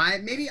maybe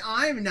I'm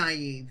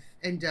naive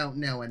and don't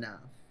know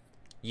enough.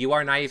 You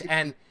are naive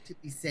to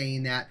be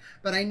saying that,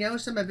 but I know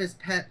some of his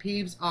pet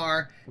peeves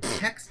are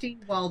texting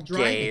while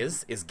driving.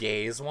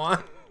 Gays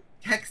one?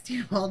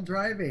 Texting while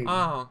driving.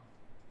 Oh.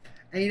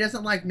 And he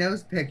doesn't like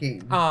nose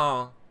picking.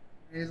 Oh.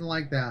 He doesn't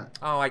like that.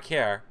 Oh, I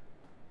care.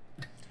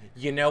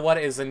 You know what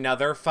is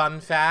another fun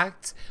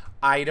fact?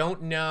 I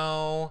don't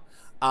know.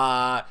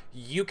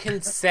 You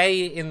can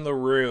say in the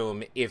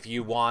room if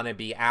you want to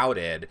be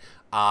outed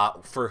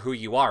for who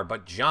you are.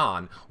 But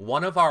John,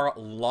 one of our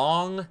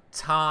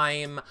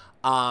long-time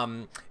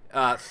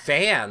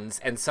fans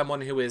and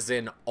someone who is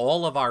in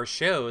all of our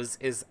shows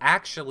is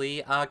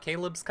actually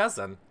Caleb's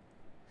cousin.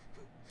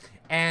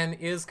 And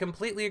is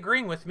completely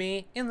agreeing with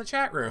me in the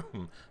chat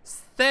room.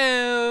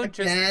 So,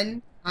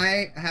 Again,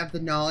 I have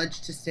the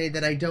knowledge to say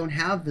that I don't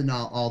have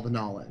all the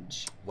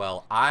knowledge.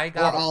 Well, I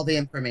got... Or all the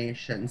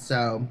information,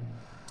 so...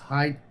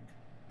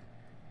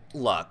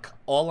 Look,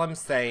 all I'm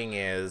saying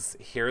is,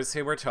 here's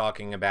who we're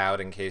talking about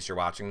in case you're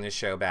watching this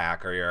show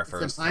back or you're a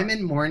first time. I'm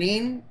in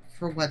mourning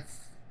for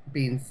what's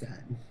being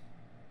said.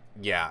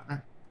 Yeah.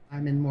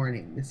 I'm in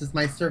mourning. This is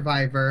my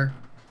survivor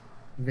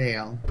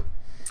veil.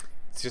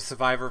 It's your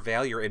survivor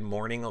veil? You're in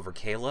mourning over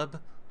Caleb?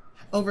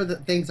 Over the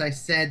things I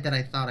said that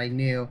I thought I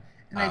knew.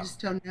 And I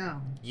just don't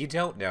know. You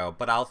don't know,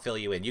 but I'll fill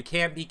you in. You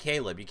can't be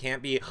Caleb. You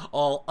can't be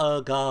all,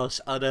 oh gosh,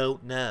 I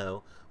don't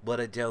know what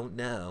I don't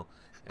know.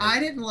 And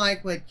I didn't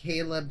like what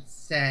Caleb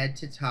said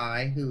to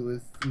Ty, who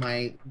was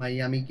my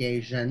yummy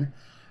Gaysian.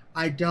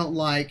 I don't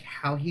like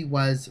how he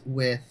was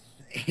with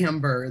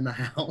Amber in the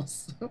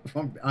house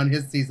on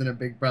his season of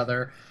Big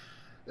Brother.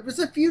 There was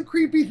a few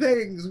creepy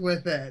things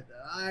with it.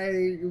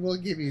 I will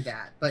give you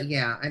that. But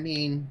yeah, I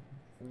mean,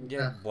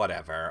 Yeah,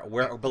 whatever.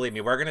 Believe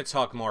me, we're gonna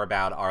talk more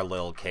about our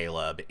little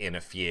Caleb in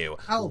a few.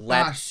 Oh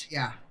gosh,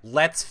 yeah.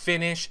 Let's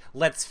finish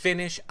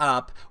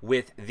up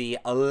with the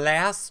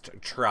last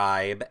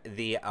tribe,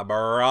 the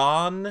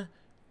Rōng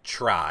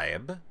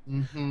tribe,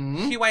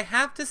 who I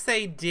have to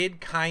say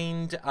did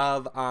kind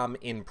of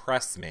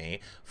impress me.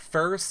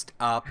 First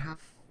up,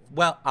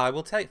 well, I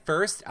will tell you.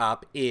 First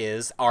up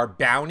is our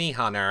bounty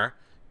hunter,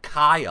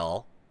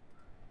 Kaôh.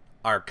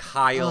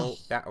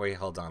 Wait,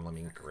 hold on. Let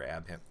me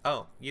grab him.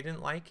 Oh, you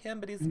didn't like him,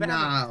 but he's a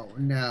bounty.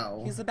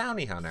 No. He's a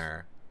bounty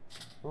hunter.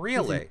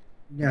 Really?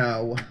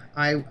 No.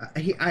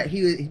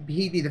 He'd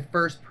be the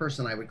first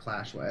person I would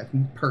clash with.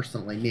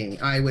 Personally, me.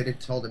 I would have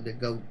told him to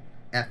go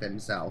F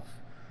himself.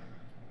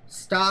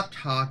 Stop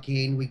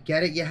talking. We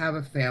get it. You have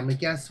a family.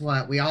 Guess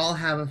what? We all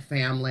have a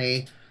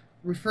family.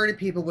 Refer to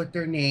people with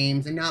their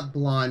names and not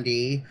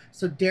Blondie.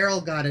 So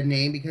Daryl got a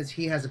name because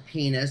he has a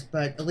penis,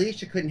 but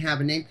Alicia couldn't have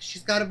a name because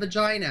she's got a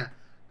vagina.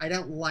 I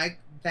don't like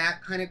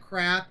that kind of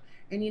crap.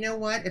 And you know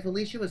what? If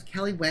Alicia was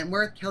Kelly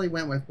Wentworth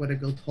would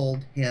have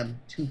told him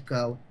to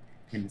go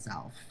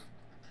himself.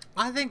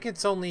 I think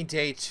it's only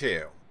day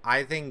 2.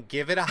 I think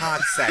give it a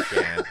hot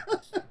second.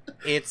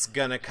 It's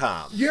gonna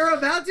come. You're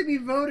about to be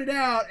voted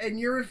out and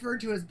you're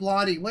referred to as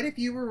Blondie. What if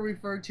you were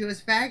referred to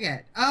as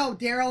faggot? Oh,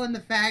 Daryl and the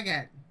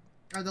faggot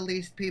are the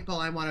least people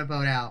I want to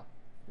vote out.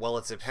 Well,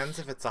 it depends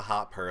if it's a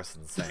hot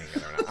person saying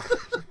it or not.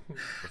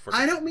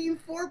 I don't mean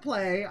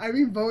foreplay. I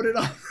mean voted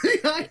off the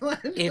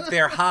island. If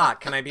they're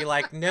hot, can I be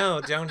like, no,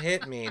 don't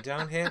hit me.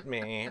 Don't hit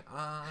me.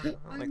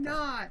 I'm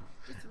not.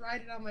 Just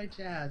write it on my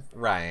chest.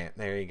 Right.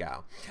 There you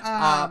go.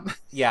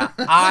 Yeah.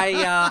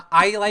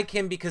 I like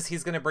him because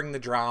he's going to bring the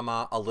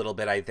drama a little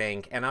bit, I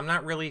think. And I'm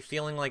not really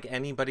feeling like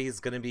anybody's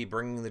going to be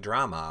bringing the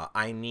drama.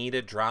 I need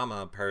a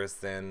drama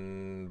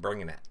person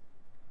bringing it.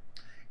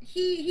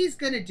 He's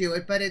gonna do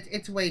it, but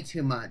it's way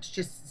too much.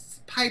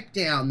 Just pipe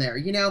down there,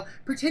 you know.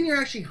 Pretend you're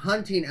actually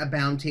hunting a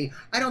bounty.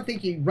 I don't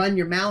think you run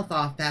your mouth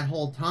off that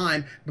whole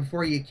time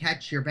before you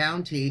catch your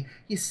bounty.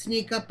 You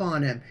sneak up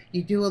on him.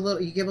 You do a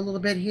little. You give a little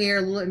bit here,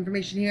 a little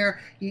information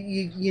here.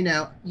 You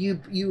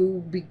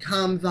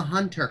become the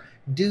hunter.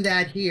 Do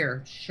that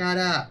here. Shut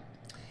up.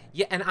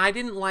 Yeah, and I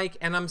didn't like,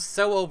 and I'm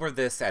so over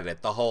this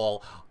edit. The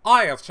whole,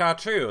 I have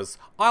tattoos.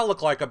 I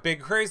look like a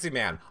big crazy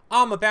man.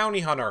 I'm a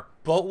bounty hunter.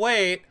 But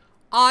wait.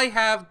 I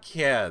have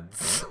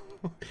kids.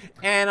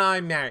 And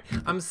I'm married.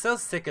 I'm so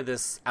sick of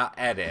this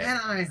edit. And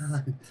I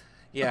hunt.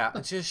 Yeah,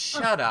 just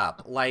shut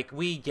up. Like,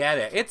 we get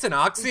it. It's an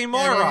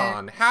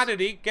oxymoron. How did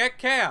he get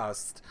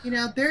cast? You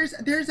know,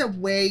 there's a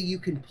way you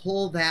can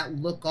pull that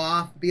look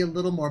off, be a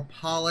little more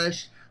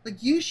polished.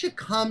 Like, you should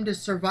come to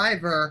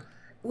Survivor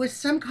with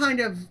some kind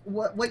of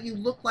what you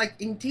look like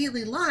in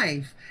daily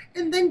life,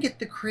 and then get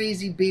the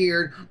crazy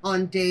beard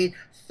on day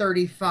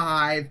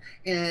 35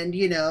 and,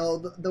 you know,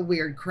 the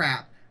weird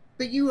crap.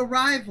 But you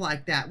arrive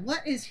like that.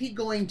 What is he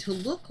going to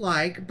look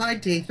like by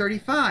day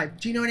 35?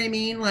 Do you know what I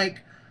mean?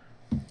 Like,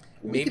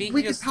 we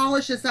could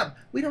polish this up.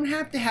 We don't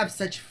have to have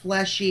such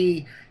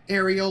fleshy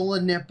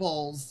areola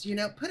nipples. You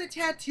know, put a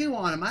tattoo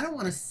on him. I don't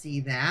want to see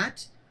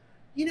that.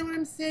 You know what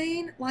I'm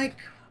saying? Like,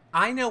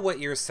 I know what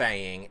you're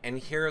saying, and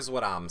here's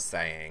what I'm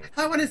saying. If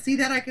I want to see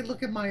that, I could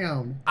look at my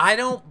own. I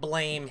don't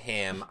blame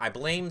him. I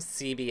blame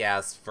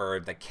CBS for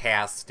the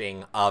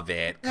casting of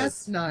it.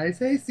 That's nice.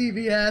 Hey,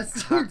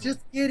 CBS. We're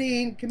just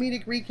kidding.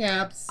 Comedic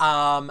recaps.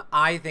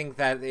 I think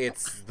that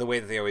it's the way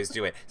that they always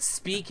do it.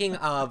 Speaking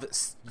of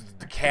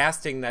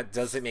casting that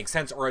doesn't make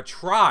sense, or a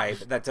tribe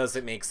that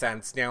doesn't make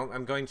sense, now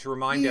I'm going to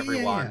remind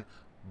everyone,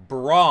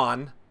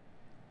 brawn,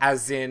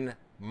 as in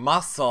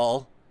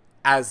muscle,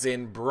 as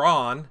in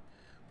brawn.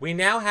 We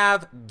now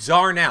have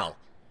Darnell.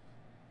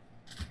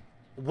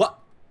 What?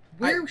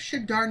 Where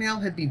should Darnell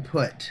have been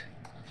put?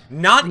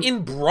 Not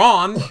in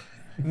brawn.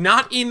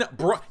 Not in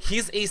brawn.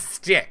 He's a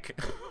stick.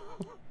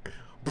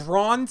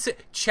 Brawn's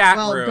chat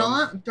room.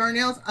 Well,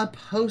 Darnell's a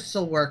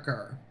postal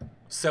worker.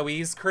 So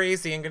he's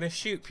crazy and gonna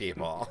shoot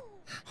people.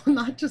 Well,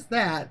 not just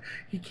that.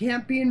 He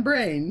can't be in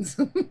brains.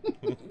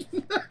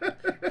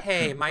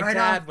 Hey, my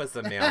dad was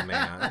a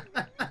mailman.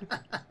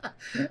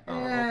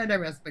 And I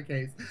rest my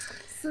case.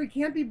 So he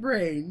can't be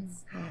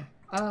brains.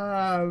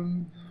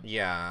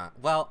 Yeah.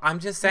 Well, I'm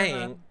just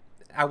saying,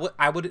 I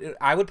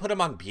would put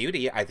him on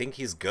beauty. I think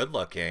he's good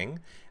looking.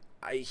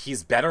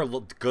 He's better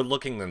good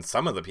looking than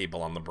some of the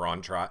people on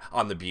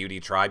the beauty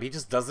tribe. He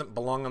just doesn't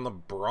belong on the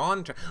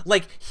brawn tribe.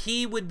 Like,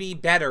 he would be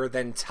better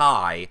than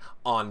Ty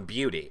on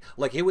beauty.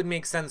 Like, it would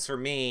make sense for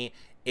me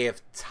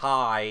if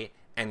Ty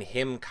and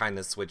him kind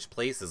of switch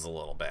places a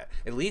little bit.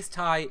 At least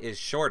Ty is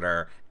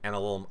shorter and a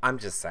little. I'm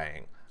just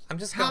saying.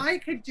 Ty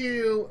could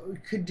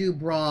do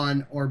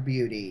brawn or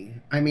beauty.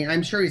 I mean,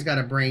 I'm sure he's got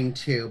a brain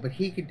too, but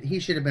he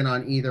should have been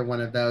on either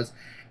one of those.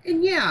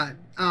 And yeah,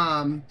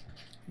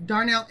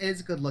 Darnell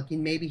is good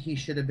looking. Maybe he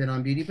should have been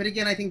on beauty, but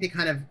again, I think they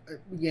kind of,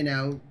 you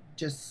know,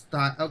 just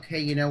thought, okay,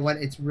 you know what?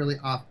 It's really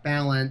off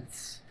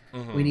balance.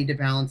 Mm-hmm. We need to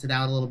balance it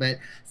out a little bit.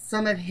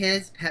 Some of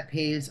his pet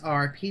peeves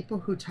are people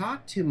who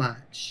talk too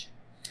much.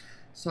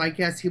 So I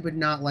guess he would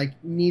not like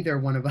neither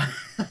one of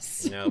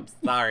us. Nope.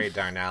 Sorry,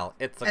 Darnell.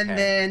 It's And okay.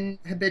 then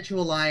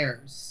habitual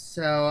liars.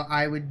 So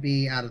I would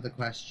be out of the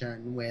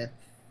question with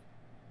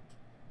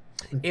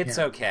It's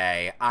him.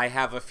 okay. I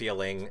have a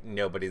feeling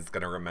nobody's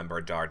going to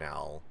remember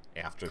Darnell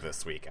after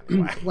this week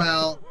anyway.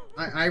 Well,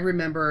 I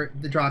remember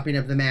the dropping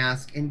of the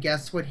mask, and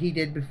guess what he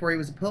did before he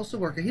was a postal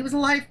worker? He was a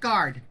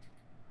lifeguard. He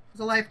was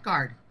a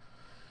lifeguard.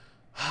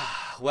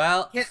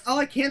 Well,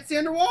 I can't see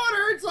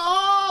underwater. It's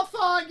all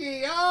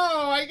foggy.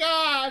 Oh my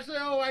gosh.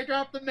 Oh, I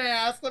dropped the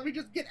mask. Let me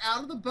just get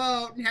out of the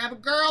boat and have a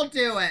girl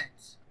do it.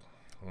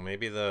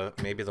 maybe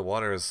the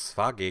water is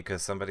foggy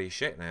because somebody's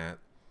shitting it.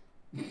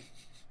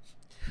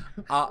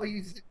 Well,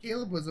 you said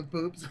Caleb was a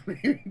poop, so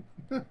maybe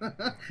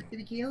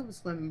Caleb was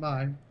swimming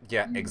by.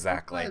 Yeah,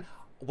 exactly.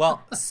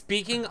 Well,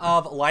 speaking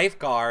of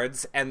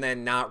lifeguards, and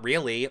then not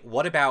really,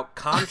 what about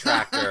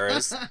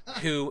contractors,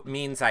 who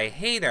means I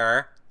hate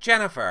her,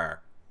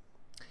 Jennifer?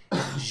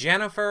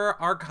 Jennifer,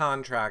 our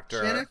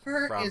contractor.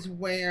 Jennifer is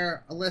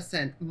where,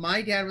 listen,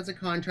 my dad was a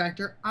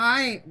contractor.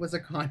 I was a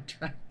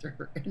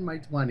contractor in my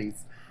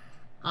 20s.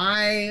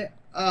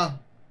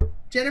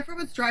 Jennifer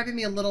was driving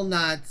me a little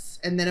nuts.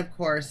 And then, of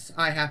course,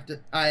 I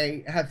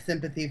have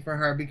sympathy for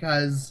her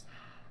because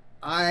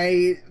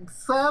I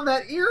saw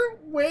that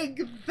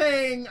earwig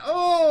thing.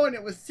 Oh, and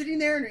it was sitting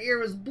there and her ear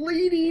was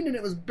bleeding and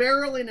it was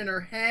barreling in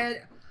her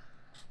head.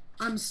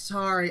 I'm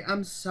sorry.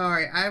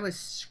 I was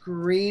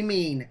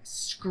screaming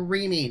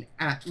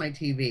at my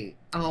TV.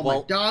 Oh,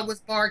 my dog was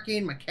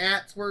barking. My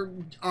cats were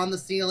on the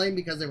ceiling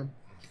because they were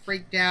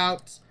freaked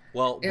out.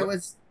 Well, it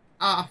was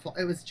awful.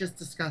 It was just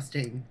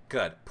disgusting.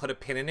 Good. Put a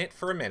pin in it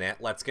for a minute.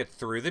 Let's get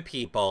through the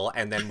people,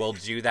 and then we'll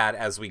do that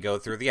as we go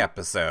through the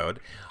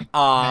episode.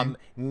 Okay.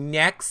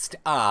 Next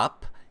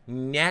up,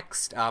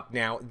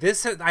 now,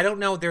 this, I don't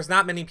know, there's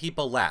not many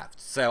people left,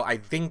 so I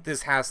think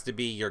this has to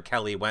be your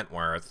Kelly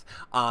Wentworth.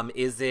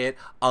 Is it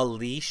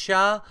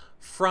Alicia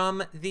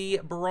from the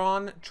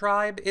Braun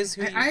tribe?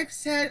 I've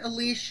said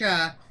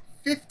Alicia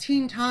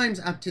 15 times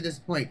up to this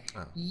point.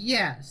 Oh.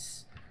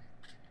 Yes.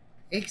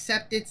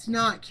 Except it's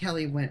not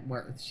Kelly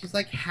Wentworth. She's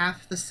like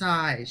half the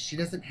size. She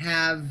doesn't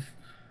have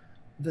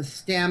the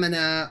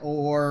stamina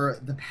or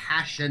the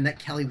passion that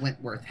Kelly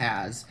Wentworth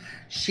has.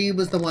 She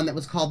was the one that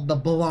was called the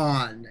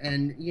blonde.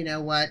 And you know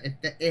what?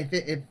 If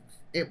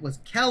it was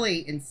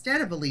Kelly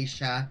instead of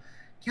Alicia,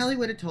 Kelly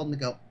would have told him to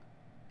go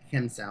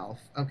himself.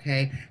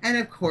 Okay. And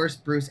of course,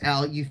 Bruce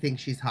L., you think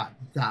she's hot.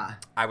 Duh.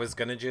 I was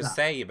gonna just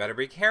say, you better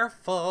be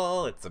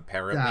careful. It's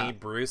apparently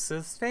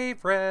Bruce's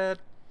favorite.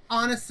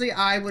 Honestly,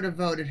 I would have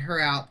voted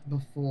her out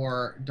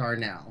before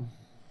Darnell.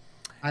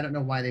 I don't know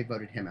why they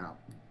voted him out.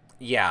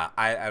 Yeah,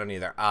 I don't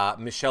either.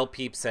 Michelle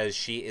Peep says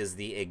she is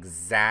the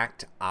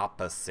exact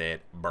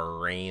opposite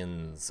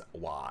brains-wise.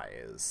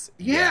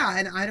 Yeah,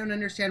 and I don't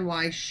understand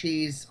why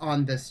she's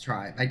on this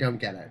tribe. I don't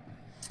get it.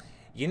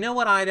 You know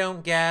what I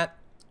don't get?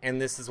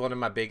 And this is one of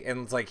my big...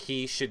 And it's like,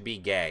 he should be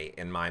gay,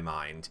 in my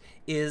mind.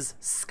 Is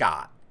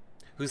Scott,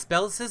 who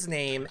spells his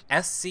name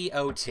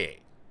S-C-O-T.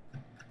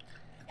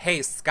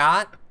 Hey,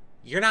 Scott,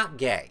 you're not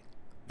gay.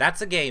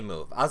 That's a gay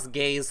move. Us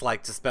gays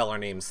like to spell our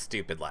names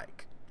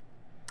stupid-like.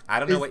 I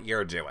don't know what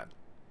you're doing.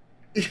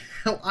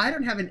 I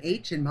don't have an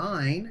H in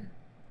mine,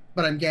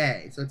 but I'm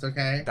gay, so it's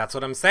okay. That's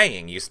what I'm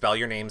saying. You spell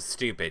your name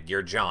stupid.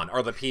 You're John.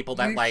 Or the people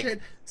that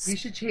you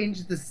should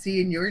change the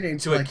C in your name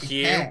to like a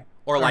Q. K.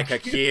 Or like a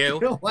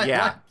Q.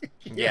 Yeah.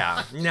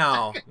 Yeah.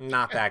 No,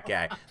 not that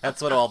gay.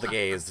 That's what all the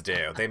gays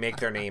do. They make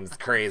their names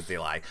crazy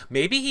like.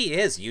 Maybe he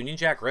is. Union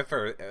Jack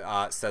Ripper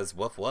says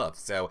woof woof.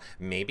 So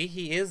maybe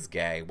he is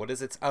gay. What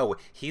is it? Oh,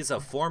 he's a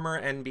former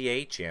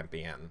NBA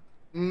champion.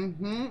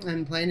 Mm-hmm.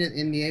 And playing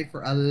in the NBA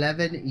for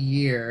 11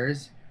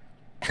 years.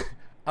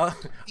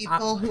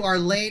 People who are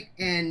late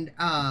and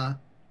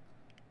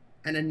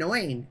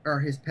annoying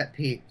are his pet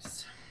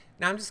peeves.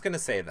 Now I'm just going to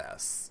say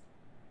this.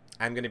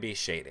 I'm going to be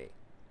shady.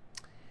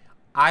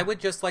 I would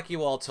just like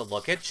you all to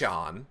look at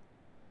John,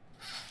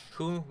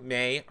 who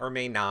may or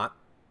may not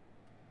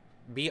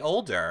be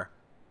older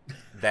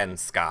than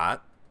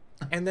Scott,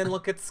 and then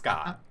look at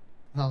Scott.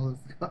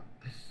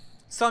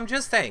 So I'm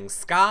just saying,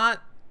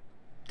 Scott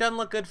doesn't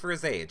look good for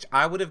his age.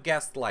 I would have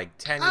guessed like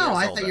 10 years older. Oh,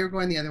 I thought you were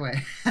going the other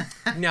way.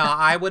 No,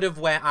 I would have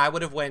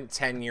went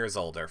 10 years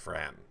older for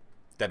him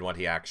than what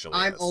he actually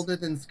is. I'm older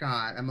than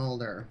Scott. I'm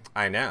older.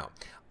 I know.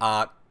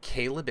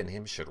 Caleb and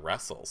him should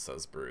wrestle,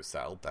 says Bruce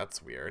L.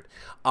 That's weird.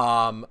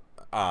 Who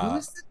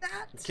said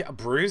that?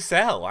 Bruce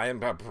L. I am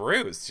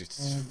Bruce.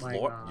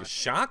 You're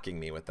shocking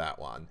me with that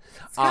one.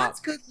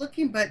 Scott's good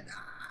looking, but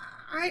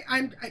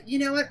I'm you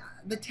know what?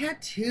 The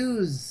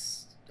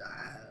tattoos,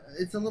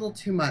 it's a little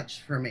too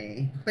much for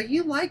me. But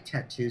you like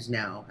tattoos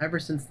now, ever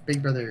since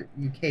Big Brother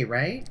UK,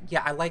 right?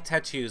 Yeah, I like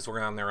tattoos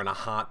when they're on a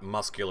hot,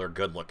 muscular,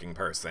 good-looking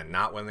person,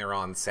 not when they're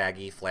on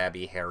saggy,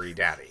 flabby, hairy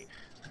daddy.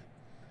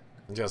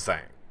 Just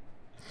saying.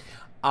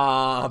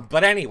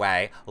 But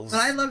anyway. But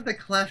I love the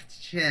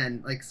cleft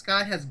chin. Like,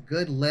 Scott has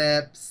good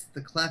lips, the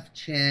cleft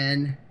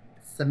chin,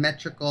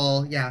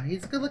 symmetrical. Yeah,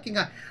 he's a good looking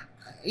guy.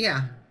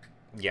 Yeah.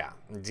 Yeah,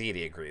 Dee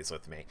Dee agrees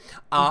with me.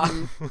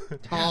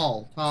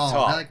 Tall. Tall.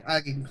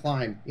 I can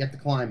climb. You have to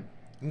climb.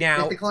 You have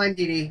Now, to climb,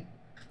 Dee Dee.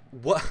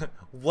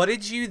 what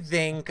did you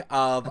think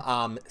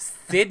of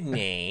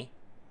Sydney,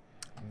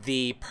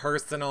 the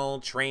personal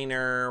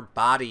trainer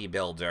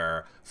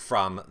bodybuilder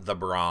from the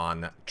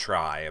Braun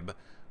tribe?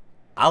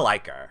 I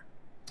like her.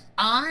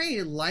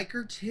 I like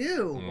her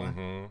too.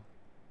 Mm-hmm.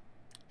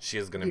 She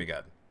is going to be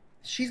good.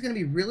 She's going to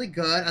be really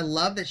good. I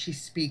love that she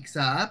speaks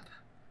up.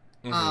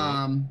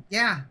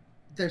 Yeah,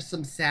 there's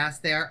some sass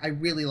there. I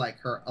really like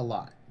her a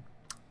lot.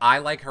 I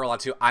like her a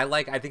lot too. I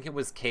think it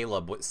was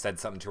Caleb said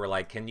something to her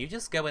like, "Can you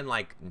just go and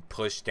like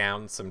push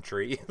down some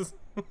trees?"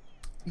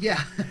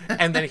 Yeah.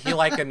 And then he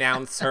like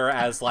announced her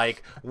as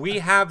like, "We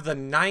have the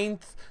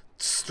 9th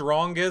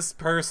strongest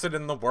person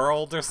in the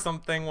world," or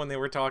something when they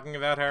were talking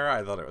about her.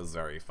 I thought it was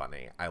very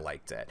funny. I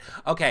liked it.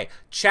 Okay,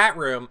 chat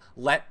room.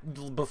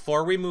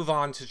 Before we move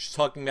on to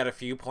talking about a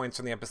few points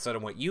from the episode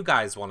and what you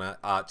guys want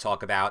to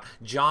talk about,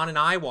 John and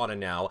I want to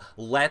know.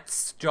 Let's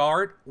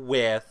start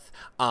with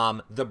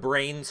the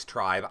Brains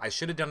tribe. I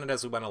should have done it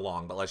as we went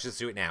along, but let's just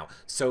do it now.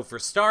 So for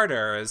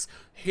starters,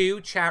 who,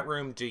 chat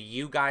room, do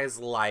you guys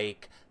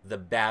like the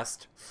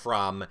best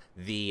from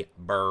the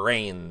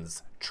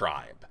Brains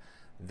tribe?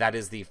 That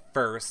is the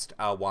first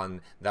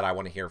one that I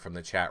want to hear from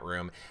the chat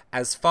room.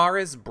 As far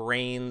as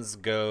Brains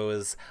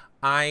goes,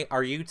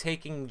 are you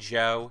taking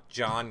Joe?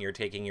 John, you're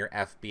taking your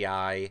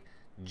FBI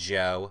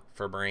Joe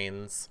for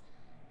Brains?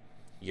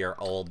 Your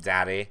old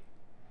daddy?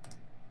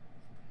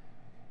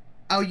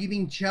 Oh, you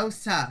mean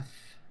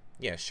Joseph?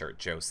 Yeah, sure,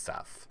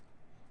 Joseph.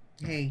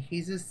 Hey,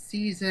 he's a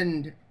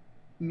seasoned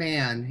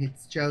man.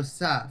 It's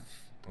Joseph.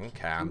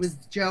 Okay. He was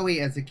Joey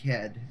as a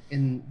kid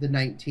in the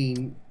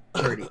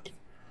 1930s.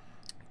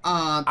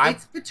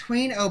 It's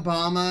between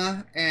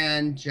Obama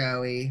and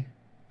Joey.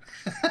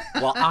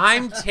 Well,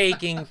 I'm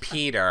taking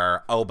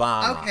Peter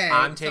Obama. Okay,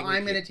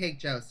 I'm going to take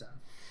Joseph.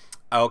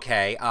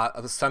 Okay,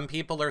 some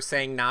people are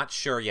saying not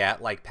sure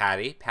yet, like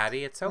Patty.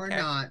 Patty, it's okay. Or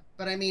not.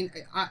 But I mean,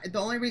 the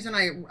only reason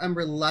I'm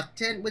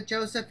reluctant with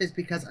Joseph is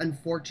because,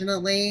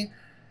 unfortunately,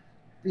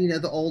 you know,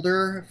 the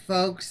older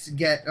folks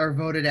are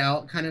voted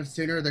out kind of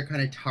sooner. They're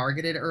kind of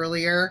targeted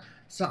earlier.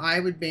 So I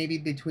would maybe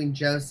between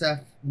Joseph,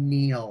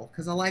 Neil,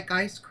 because I like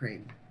ice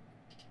cream.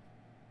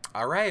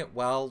 All right,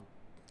 well,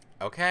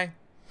 okay.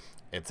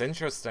 It's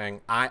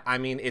interesting. I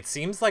mean, it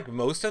seems like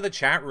most of the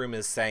chat room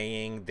is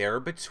saying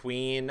they're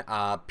between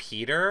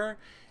Peter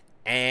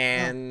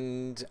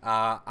and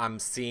I'm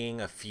seeing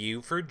a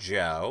few for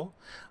Joe.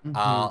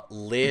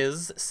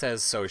 Liz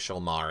says Social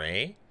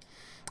Mari.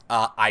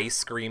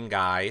 Ice Cream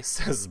Guy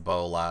says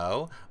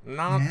Bolo.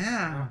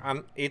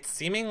 It's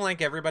seeming like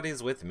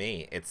everybody's with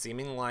me. It's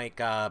seeming like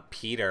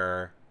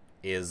Peter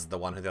is the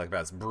one who they like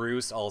best.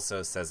 Bruce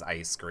also says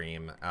ice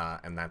cream,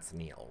 and that's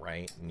Neil,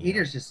 right? Neil.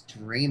 Peter's just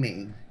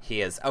dreaming.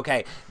 He is.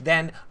 Okay,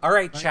 then, all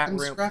right, chat room.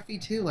 I'm scruffy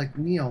too, like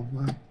Neil.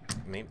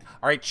 Maybe.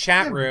 All right,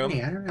 chat room.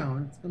 I don't know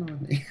what's going on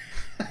with me.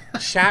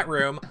 Chat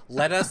room,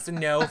 let us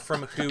know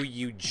from who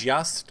you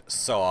just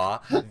saw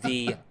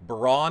the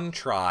Braun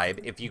tribe.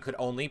 If you could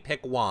only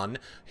pick one,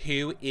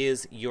 who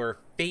is your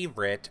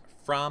favorite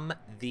from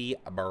the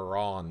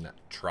Braun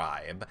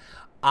tribe?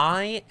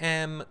 I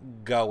am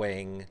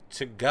going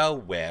to go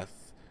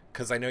with,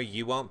 because I know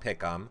you won't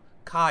pick him,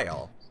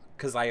 Kyle.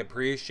 Because I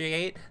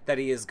appreciate that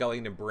he is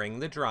going to bring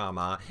the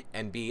drama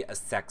and be a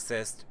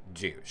sexist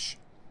douche.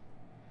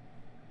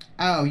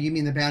 Oh, you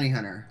mean the bounty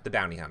hunter? The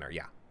bounty hunter,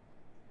 yeah.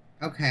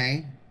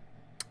 Okay.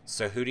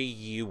 So who do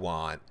you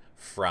want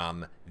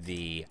from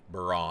the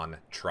Braun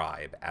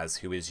tribe as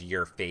who is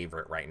your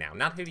favorite right now?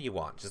 Not who do you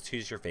want, just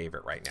who's your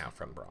favorite right now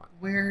from Braun.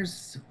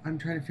 I'm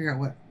trying to figure out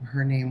what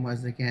her name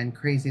was again.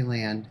 Crazy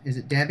Land. Is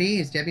it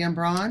Debbie? Is Debbie on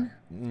Braun?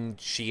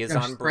 She is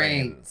on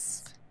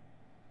Brains.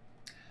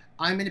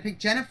 I'm going to pick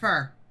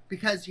Jennifer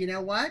because you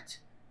know what?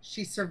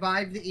 She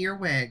survived the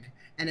earwig.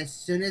 And as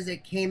soon as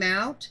it came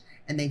out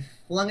and they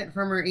flung it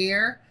from her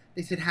ear,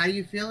 they said, "How do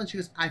you feel?" And she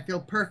goes, "I feel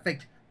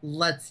perfect.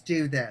 Let's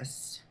do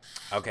this."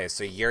 Okay,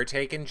 so you're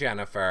taking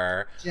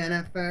Jennifer.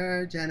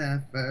 Jennifer.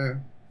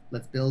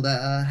 Let's build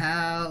a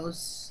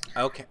house.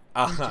 Okay.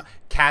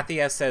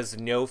 Kathia says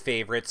no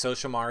favorite.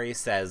 Social Mari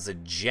says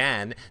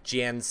Jen.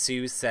 Jan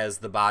Sue says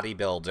the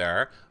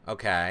bodybuilder.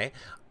 Okay.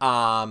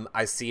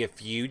 I see a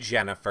few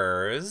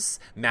Jennifers.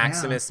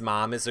 Maximus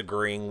Mom is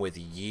agreeing with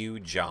you,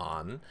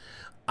 John.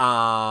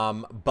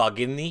 Bug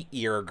in the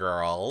Ear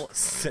Girl.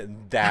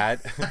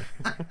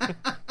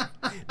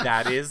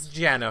 That is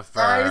Jennifer.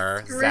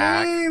 I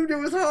screamed. It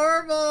was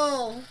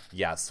horrible.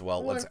 Yes.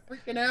 Well, I'm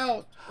freaking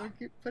out. I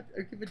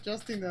keep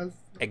adjusting those.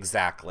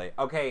 Exactly.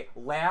 Okay.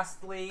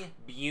 Lastly,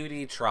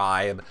 Beauty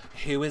Tribe.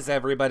 Who is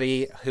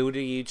everybody? Who do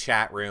you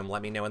chat room?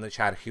 Let me know in the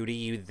chat. Who do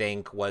you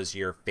think was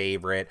your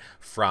favorite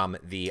from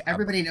the?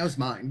 Everybody knows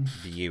mine.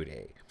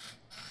 Beauty.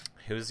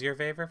 Who's your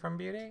favorite from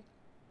Beauty?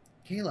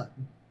 Caleb.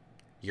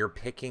 You're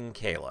picking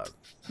Caleb.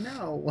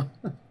 No.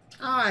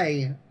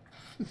 Ty.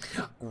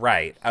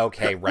 Right.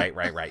 Okay.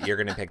 Right. You're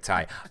gonna pick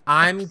Ty.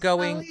 I'm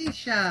going.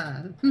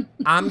 Alicia.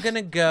 I'm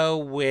gonna go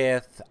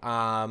with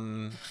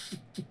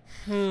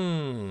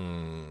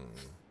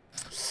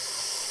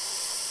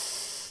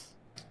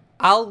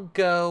I'll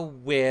go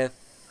with...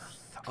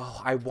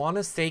 Oh, I want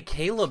to say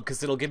Caleb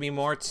because it'll give me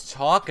more to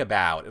talk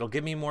about. It'll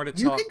give me more to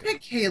talk... You can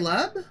pick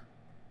Caleb.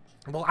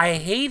 Well, I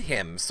hate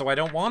him, so I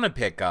don't want to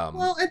pick him.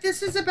 Well,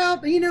 this is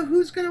about,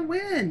 who's going to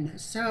win.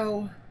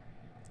 So,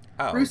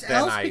 Bruce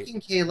L's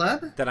picking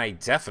Caleb. Then I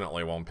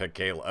definitely won't pick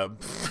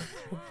Caleb.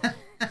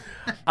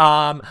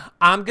 I'm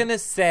going to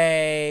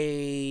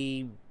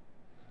say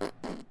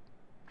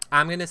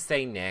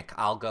Nick.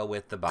 I'll go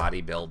with the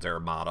bodybuilder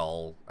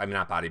model. I mean,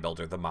 not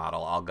bodybuilder, the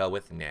model. I'll go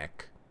with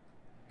Nick.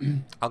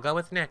 I'll go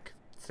with Nick.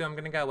 So I'm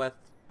going to go with...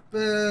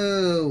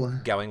 Boo.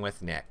 Going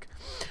with Nick.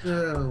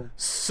 Boo.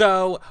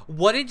 So,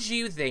 what did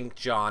you think,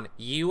 John?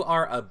 You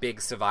are a big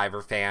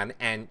Survivor fan,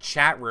 and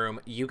chat room,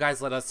 you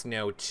guys let us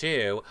know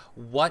too.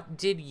 What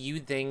did you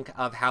think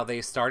of how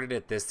they started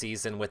it this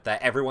season with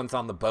the everyone's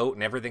on the boat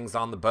and everything's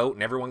on the boat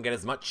and everyone get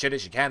as much shit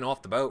as you can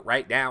off the boat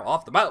right now,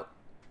 off the boat?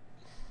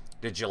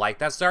 Did you like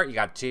that start? You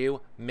got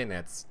 2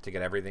 minutes to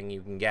get everything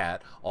you can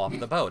get off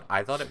the boat.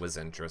 I thought it was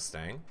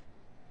interesting.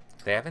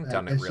 They haven't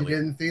done it really. You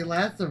didn't see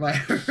last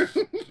Survivor.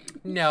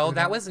 No,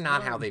 that was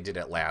not how they did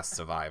it last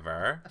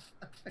Survivor.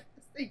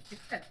 They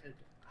did.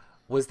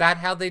 Was that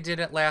how they did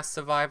it last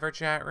Survivor,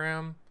 chat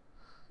room?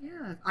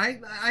 Yeah, I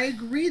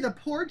agree. The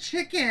poor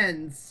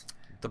chickens.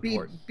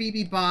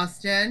 BB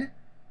Boston.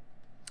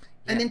 Yeah.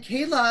 And then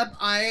Caleb,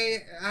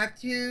 I have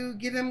to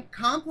give him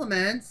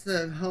compliments,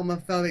 the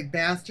homophobic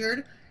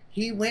bastard.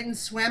 He went and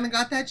swam and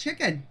got that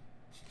chicken.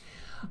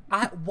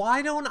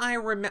 Why don't I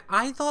remember?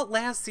 I thought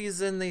last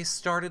season they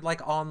started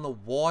like on the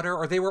water,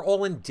 or they were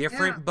all in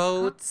different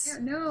boats. Yeah,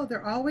 no,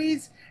 they're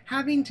always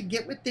having to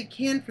get what they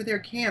can for their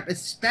camp,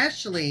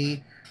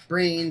 especially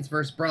brains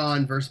versus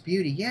brawn versus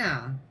beauty.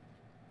 Yeah,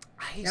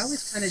 I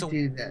always kind of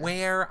do this.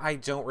 Where I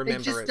don't remember.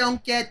 They just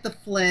don't get the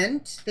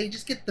flint. They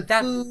just get the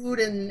food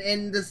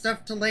and the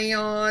stuff to lay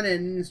on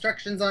and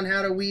instructions on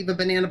how to weave a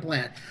banana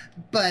plant.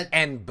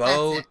 And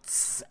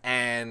boats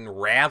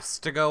and rafts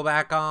to go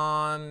back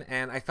on.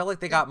 And I felt like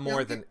they got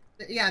more than...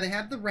 Yeah, they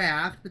have the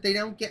raft, but they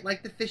don't get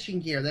like the fishing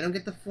gear. They don't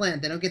get the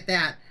flint. They don't get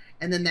that.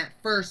 And then that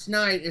first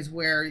night is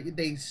where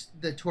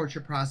the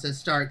torture process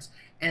starts.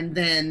 And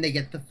then they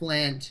get the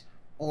flint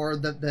or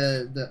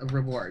the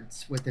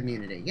rewards with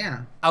immunity.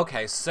 Yeah.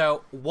 Okay,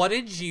 so what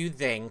did you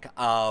think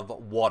of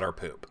water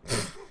poop?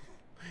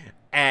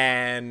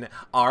 And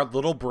our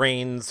little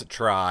brains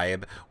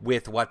tribe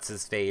with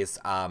what's-his-face,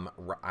 I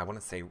want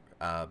to say,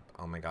 oh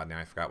my god, now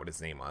I forgot what his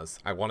name was.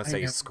 I want to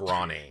say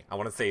Scrawny.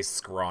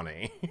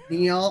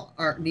 Neil?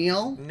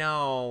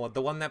 No,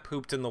 the one that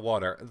pooped in the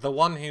water. The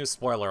one who,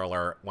 spoiler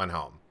alert, went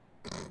home.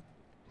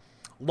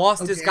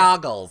 Lost his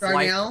goggles.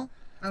 Darnell?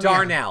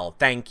 Darnell,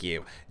 thank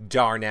you.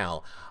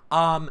 Darnell.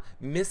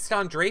 Miss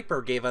Don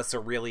Draper gave us a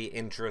really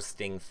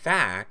interesting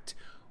fact.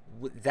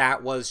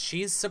 That was,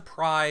 she's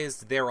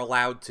surprised they're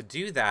allowed to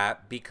do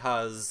that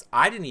because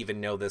I didn't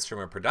even know this from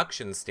a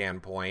production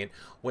standpoint.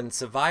 When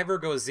Survivor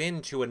goes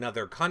into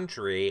another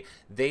country,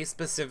 they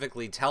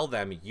specifically tell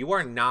them, you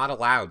are not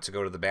allowed to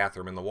go to the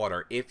bathroom in the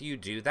water. If you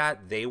do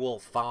that, they will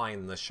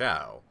fine the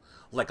show.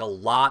 Like a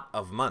lot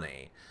of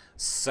money.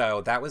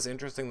 So that was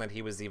interesting that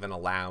he was even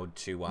allowed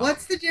to...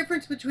 What's the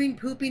difference between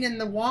pooping in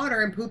the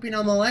water and pooping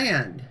on the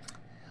land?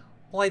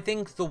 Well, I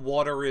think the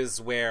water is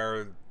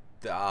where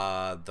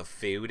the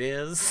food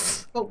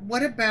is. But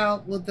what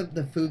about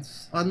the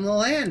food's on the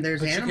land?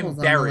 There's animals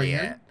on the land. You can bury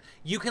it.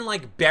 You can,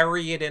 like,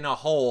 bury it in a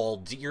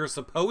hole. You're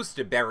supposed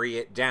to bury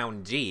it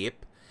down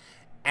deep.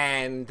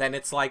 And then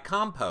it's like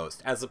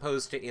compost, as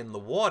opposed to in the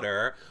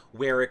water,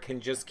 where it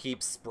can just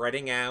keep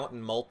spreading out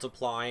and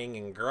multiplying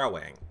and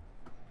growing.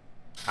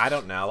 I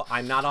don't know.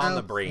 I'm not on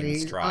the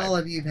brains tribe. All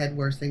of you have had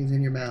worse things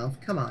in your mouth.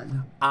 Come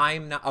on.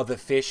 I'm not. Oh, the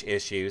fish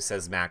issue,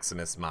 says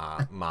Maximus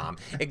Mom.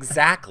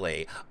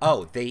 Exactly.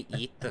 Oh, they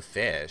eat the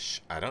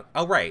fish. I don't.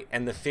 Oh, right.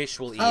 And the fish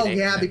will eat it. Oh,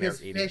 yeah, because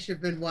fish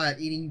have been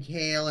eating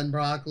kale and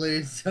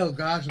broccoli. So,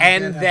 gosh.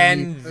 And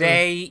then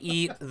they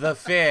eat the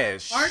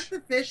fish. Aren't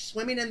the fish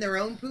swimming in their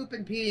own poop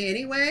and pee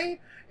anyway?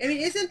 I mean,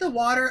 isn't the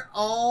water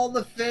all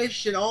the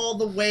fish and all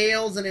the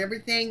whales and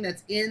everything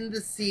that's in the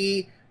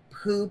sea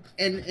poop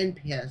and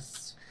piss?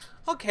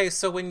 Okay,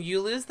 so when you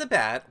lose the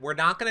bet, we're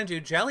not going to do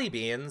jelly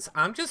beans.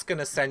 I'm just going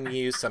to send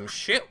you some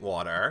shit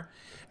water,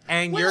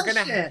 and you're going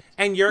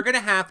to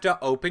have to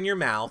open your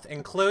mouth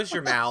and close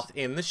your mouth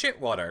in the shit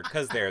water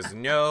because there's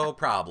no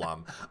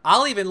problem.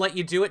 I'll even let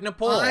you do it in a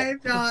pool. I'm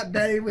not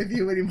betting with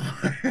you anymore.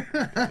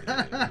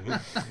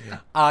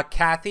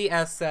 Kathy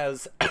S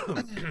says,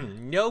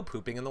 no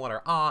pooping in the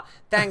water. Aw,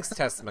 thanks,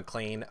 Tess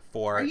McLean,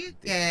 for... Are you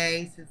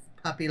gay, says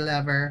puppy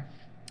lover?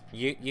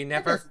 You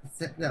never... That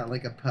doesn't sound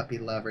like a puppy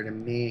lover to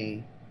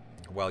me.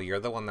 Well, you're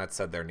the one that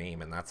said their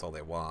name, and that's all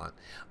they want.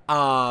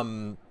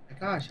 Gosh,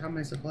 how am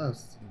I so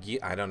close?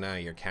 I don't know.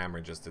 Your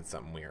camera just did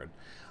something weird.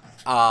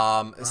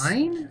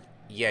 Mine?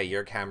 Yeah,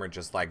 your camera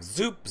just like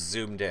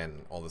zoomed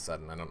in all of a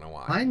sudden. I don't know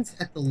why. Mine's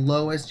at the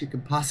lowest you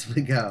could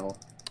possibly go.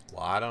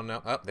 Well, I don't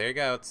know. Oh, there you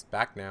go. It's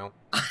back now.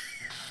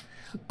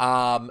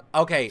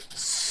 Okay,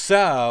 so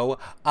So,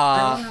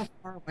 I don't know how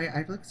far away.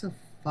 I look so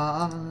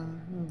far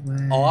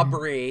away.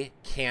 Aubrey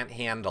can't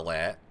handle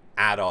it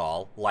at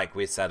all. Like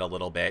we said a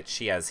little bit,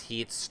 she has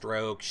heat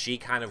stroke. She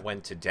kind of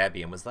went to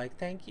Debbie and was like,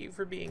 "Thank you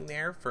for being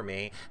there for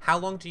me." How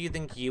long do you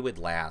think you would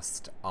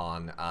last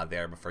on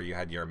there before you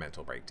had your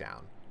mental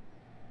breakdown?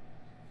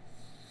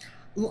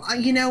 Well,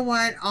 you know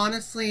what?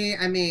 Honestly,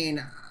 I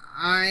mean,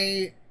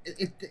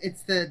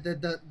 it's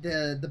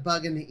the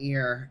bug in the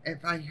ear.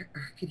 If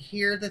could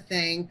hear the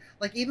thing,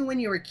 like even when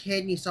you were a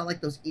kid and you saw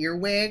like those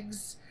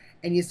earwigs,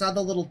 and you saw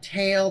the little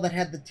tail that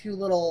had the two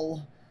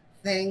little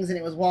things, and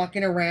it was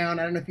walking around.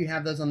 I don't know if you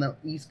have those on the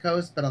East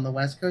Coast, but on the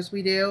West Coast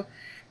we do.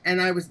 And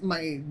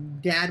my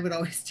dad would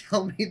always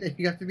tell me that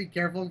you have to be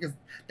careful because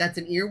that's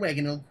an earwig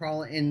and it'll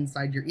crawl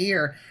inside your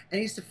ear. And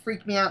it used to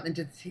freak me out, and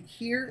to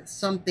hear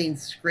something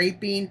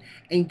scraping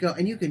and go,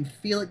 and you can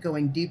feel it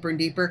going deeper and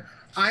deeper.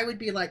 I would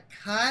be like,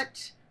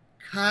 cut,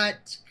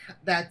 cut.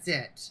 That's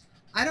it.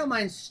 I don't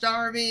mind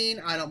starving.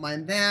 I don't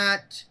mind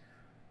that.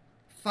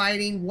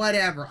 Fighting,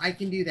 whatever. I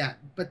can do that.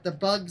 But the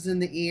bugs in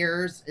the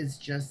ears is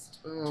just,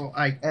 oh,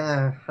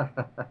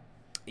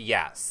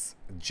 Yes,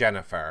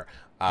 Jennifer,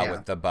 Yeah.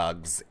 with the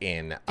bugs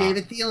in.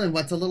 David Thielen,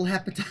 what's a little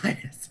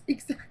hepatitis?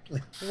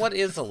 Exactly. What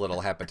is a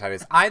little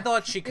hepatitis? I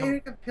thought she. They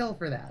make a pill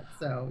for that.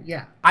 So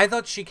yeah. I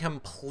thought she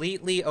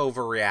completely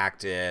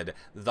overreacted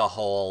the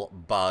whole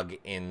bug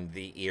in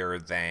the ear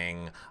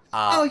thing.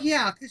 Oh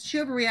yeah, because she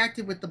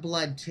overreacted with the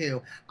blood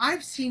too.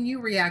 I've seen you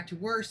react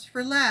worse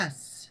for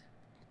less.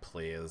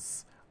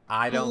 Please.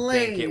 I don't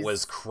think it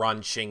was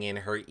crunching in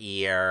her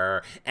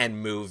ear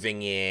and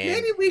moving in.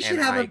 Maybe we should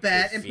have a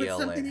bet and put feel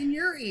something it. in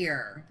your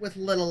ear with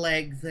little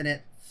legs in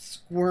it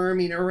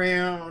squirming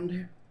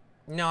around.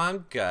 No,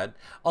 I'm good.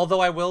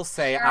 Although I will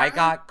say, I Yeah.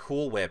 got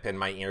Cool Whip in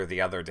my ear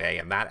the other day,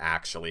 and that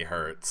actually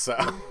hurt,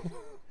 so.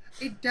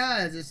 It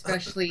does,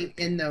 especially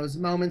in those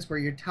moments where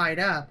you're tied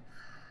up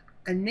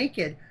and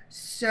naked.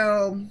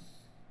 So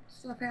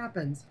stuff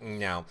happens.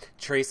 No.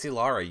 Tracy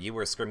Laura, you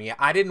were screaming. Yeah,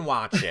 I didn't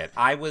watch it.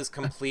 I was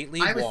completely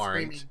I was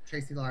warned. screaming,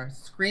 Tracy Laura,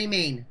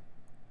 screaming.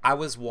 I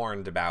was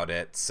warned about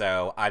it,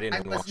 so I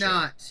didn't I was watch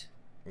not.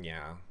 it.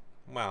 Yeah.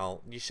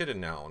 Well, you should have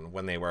known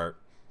when they were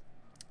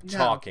No,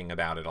 talking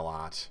about it a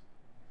lot.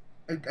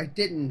 I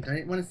didn't. I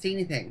didn't want to see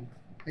anything.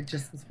 I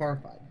just was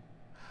horrified.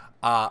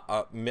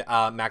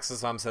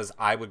 Max's mom says,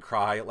 I would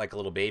cry like a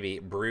little baby.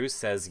 Bruce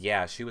says,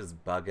 yeah, she was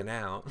bugging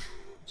out.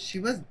 She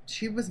was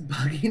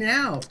bugging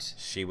out.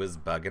 She was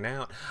bugging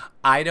out.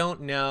 I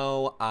don't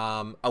know.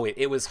 Oh, wait,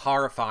 it was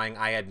horrifying.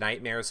 I had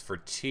nightmares for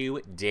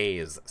 2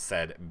 days,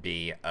 said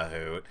B. a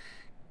hoot.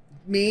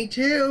 Me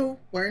too.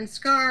 Wearing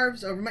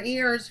scarves over my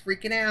ears,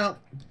 freaking out.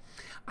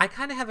 I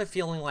kind of have a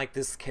feeling like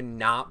this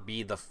cannot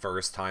be the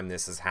first time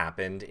this has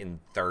happened in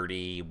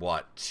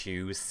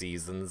 2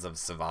 seasons of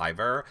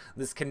Survivor.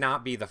 This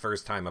cannot be the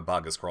first time a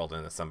bug has crawled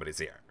into somebody's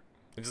ear.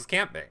 It just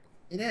can't be.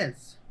 It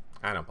is.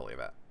 I don't believe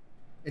it.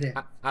 It is.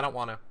 I don't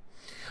want to.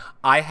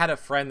 I had a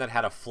friend that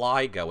had a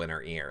fly go in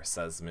her ear,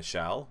 says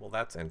Michelle. Well,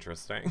 that's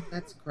interesting.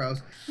 That's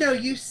gross. No,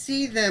 you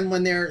see them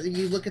when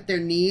you look at their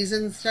knees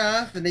and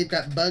stuff, and they've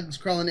got bugs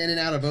crawling in and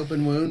out of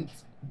open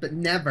wounds, but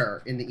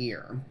never in the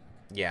ear.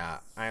 Yeah,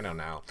 I don't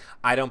know.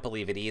 I don't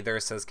believe it either,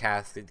 says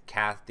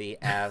Kathy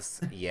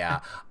S.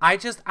 Yeah. I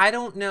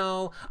don't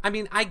know. I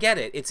mean, I get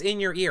it. It's in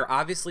your ear.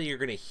 Obviously, you're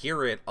going to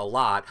hear it a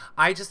lot.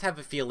 I just have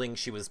a feeling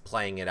she was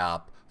playing it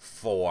up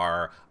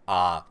for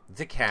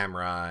the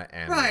camera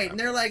and Right, and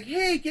they're like,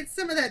 hey, get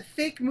some of that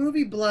fake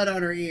movie blood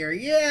on her ear.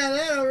 Yeah,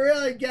 that'll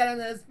really get in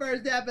this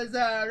first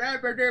episode.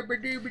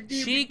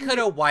 She could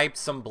have wiped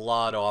some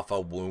blood off a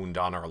wound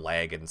on her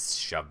leg and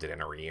shoved it in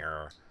her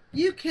ear.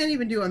 You can't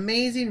even do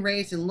Amazing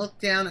Race and look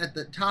down at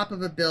the top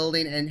of a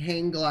building and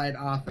hang glide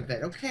off of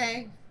it,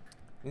 okay?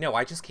 No,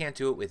 I just can't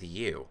do it with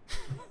you.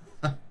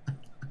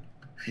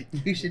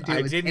 You should do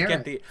it with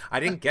Aaron. I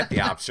didn't get the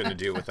option to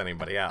do it with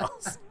anybody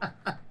else.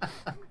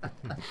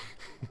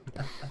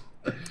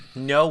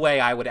 No way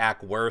I would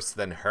act worse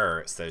than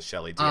her, says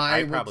Shelly D.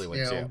 I probably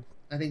would too.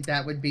 I think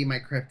that would be my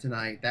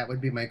kryptonite. That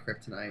would be my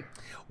kryptonite.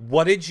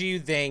 What did you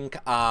think,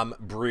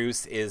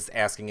 Bruce is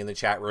asking in the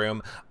chat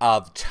room,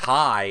 of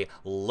Ty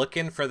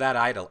looking for that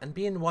idol and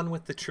being one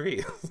with the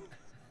trees?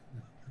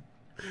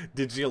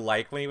 Did you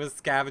like when he was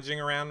scavenging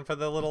around for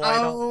the little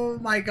idol? Oh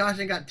my gosh,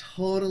 I got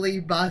totally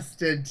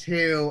busted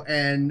too.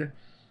 And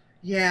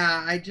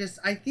yeah,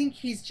 I think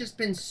he's just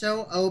been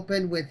so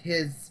open with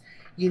his,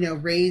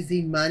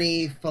 raising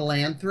money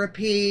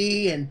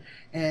philanthropy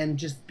and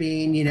just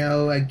being,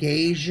 a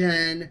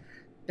Gaysian,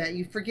 that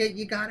you forget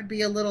you got to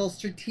be a little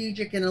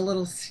strategic and a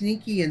little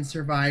sneaky in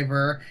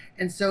Survivor.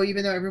 And so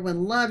even though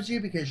everyone loves you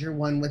because you're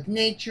one with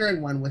nature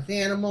and one with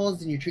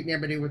animals and you're treating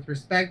everybody with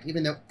respect,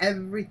 even though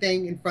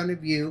everything in front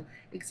of you,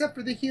 except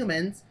for the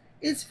humans,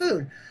 is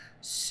food.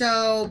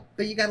 So,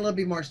 but you got a little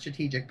bit more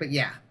strategic. But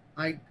yeah,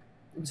 it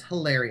was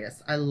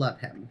hilarious. I love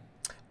him.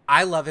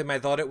 I love him. I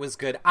thought it was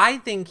good. I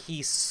think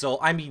he sold.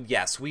 I mean,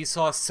 yes, we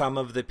saw some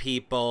of the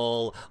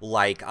people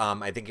like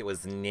I think it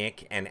was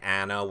Nick and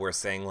Anna were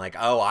saying like,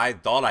 "Oh, I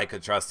thought I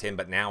could trust him,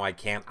 but now I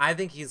can't." I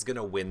think he's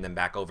gonna win them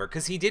back over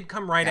because he did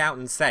come right out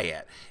and say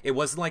it. It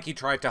wasn't like he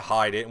tried to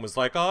hide it and was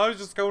like, "Oh, I was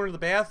just going to the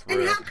bathroom."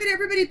 And how could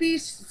everybody be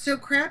so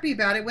crappy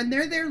about it when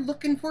they're there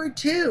looking for it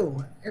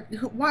too?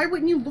 Why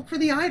wouldn't you look for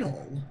the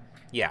idol?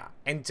 Yeah,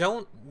 and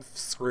don't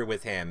screw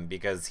with him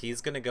because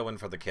he's gonna go in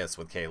for the kiss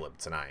with Caleb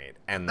tonight,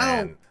 and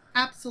then. Oh,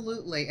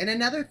 absolutely. And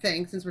another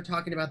thing, since we're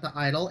talking about the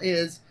idol,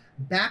 is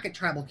back at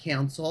Tribal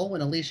Council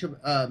when Alicia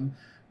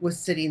was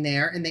sitting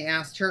there, and they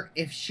asked her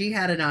if she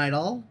had an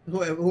idol.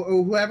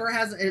 Whoever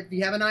has, if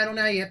you have an idol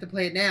now, you have to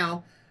play it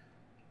now.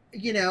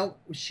 You know,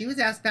 she was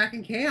asked back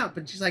in camp,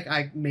 and she's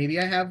like, maybe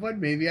I have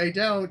one, maybe I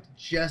don't,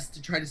 just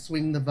to try to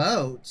swing the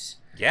vote.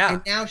 Yeah.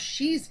 And now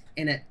she's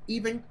in an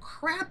even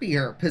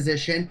crappier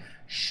position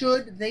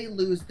should they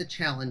lose the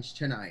challenge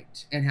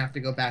tonight and have to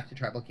go back to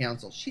Tribal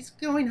Council. She's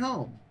going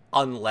home.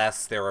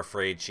 Unless they're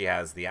afraid she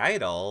has the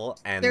idol,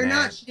 and they're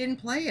not. She didn't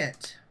play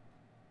it.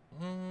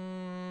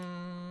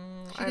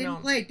 She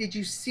didn't play it. Did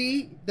you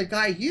see the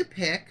guy you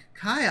pick,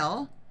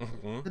 Kyle,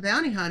 the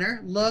bounty hunter,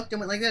 looked and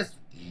went like this?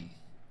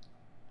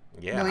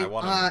 Yeah,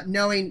 knowing,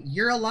 knowing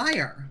you're a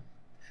liar.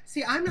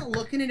 See, I'm not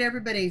looking at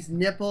everybody's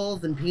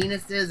nipples and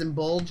penises and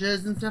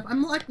bulges and stuff.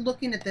 I'm like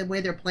looking at the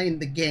way they're playing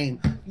the game,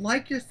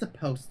 like you're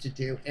supposed to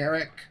do,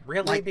 Eric.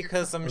 Really? Like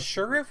because I'm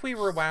sure if we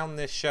rewound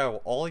this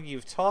show, all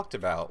you've talked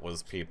about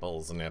was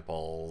people's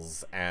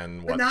nipples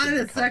and what. But not in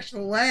a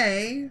sexual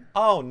way.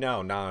 Oh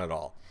no, not at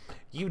all.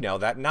 You know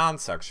that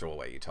non-sexual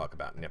way you talk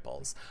about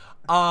nipples.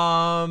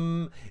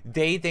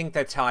 They think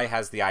that Ty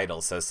has the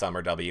idol, says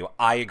Summer W.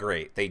 I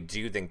agree. They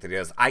do think that it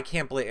is. I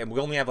can't believe, and we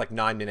only have like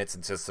 9 minutes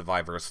until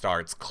Survivor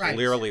starts.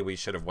 Clearly, we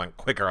should have went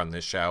quicker on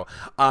this show.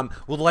 Well,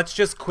 let's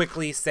just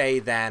quickly say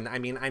then, I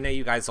mean, I know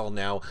you guys all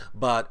know,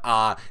 but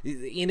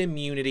in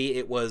immunity,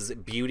 it was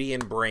Beauty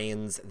and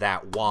Brains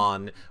that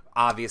won.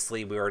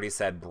 Obviously, we already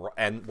said,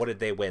 and what did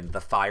they win?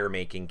 The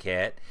fire-making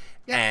kit.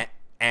 Yeah.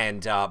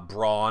 And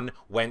Braun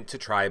went to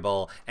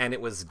Tribal, and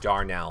it was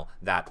Darnell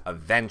that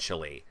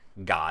eventually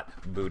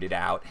got booted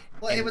out.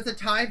 Well, it was a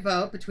tie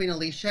vote between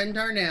Alicia and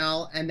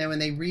Darnell, and then when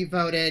they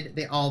re-voted,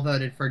 they all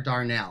voted for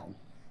Darnell.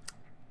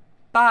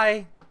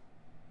 Bye.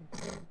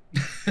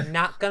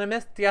 Not gonna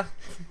miss ya.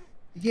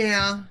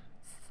 Yeah.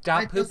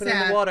 Stop pooping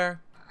in the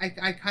water.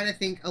 I kind of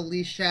think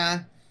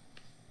Alicia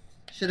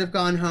should have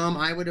gone home.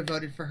 I would have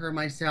voted for her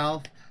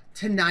myself.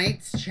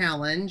 Tonight's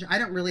challenge, I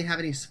don't really have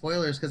any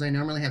spoilers because I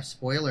normally have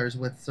spoilers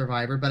with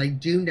Survivor, but I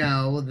do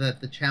know that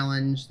the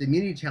challenge, the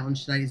immunity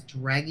challenge tonight is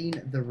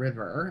Dragging the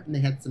River, and they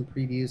had some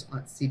previews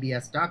on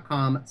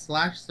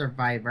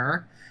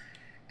cbs.com/survivor,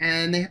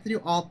 and they have to do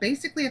all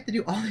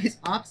these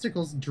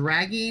obstacles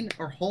dragging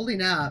or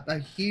holding up a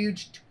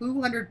huge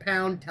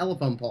 200-pound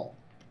telephone pole.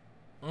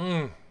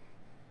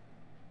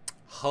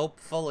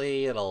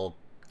 Hopefully it'll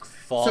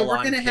fall on So we're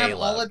going to have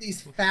Caleb. all of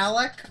these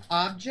phallic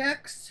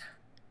objects.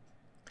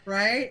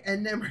 Right?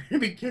 And then we're going to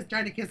be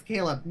trying to kiss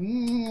Caleb.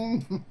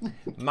 I'm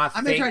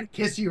going to try to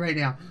kiss you right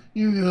now.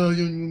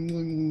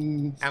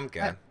 I'm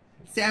good.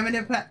 See, I'm going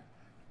to put...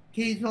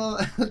 Can you feel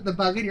the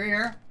bug in your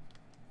ear?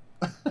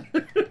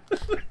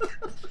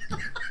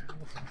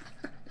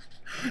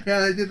 Yeah,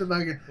 I did the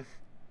bug.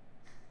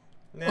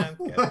 No,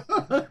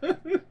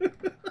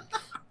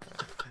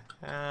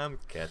 I'm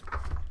good.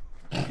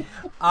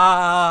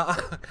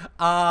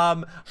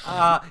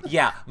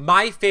 Yeah,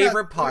 my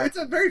favorite part. It's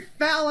a very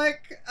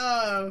phallic,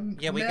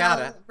 yeah, we got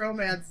it.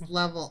 Romance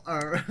level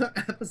or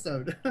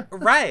episode.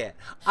 Right.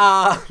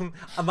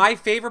 My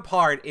favorite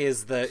part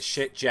is the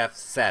shit Jeff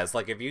says.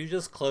 Like, if you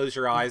just close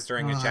your eyes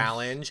during a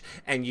challenge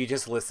and you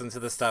just listen to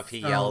the stuff he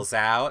yells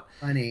out,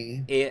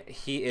 funny.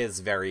 He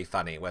is very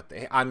funny.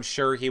 I'm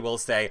sure he will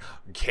say,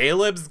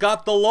 "Caleb's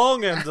got the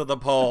long end of the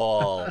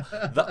pole."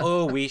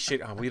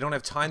 We don't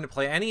have time to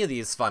play any of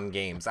these fun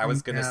games. I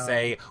was going to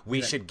say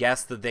we should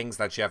guess the things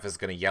that Jeff is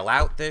going to yell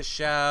out this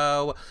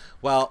show.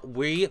 Well,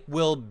 we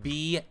will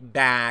be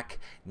back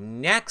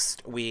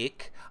next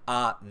week,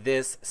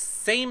 this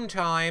same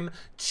time,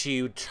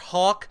 to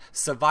talk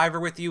Survivor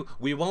with you.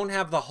 We won't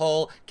have the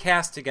whole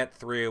cast to get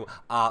through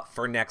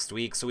for next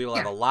week, so we will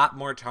have a lot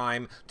more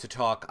time to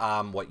talk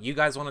what you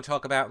guys want to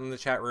talk about in the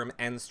chat room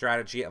and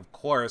strategy. Of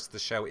course, the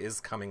show is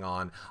coming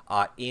on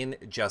in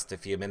just a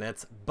few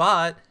minutes,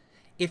 but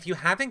if you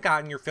haven't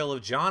gotten your fill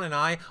of John and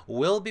I,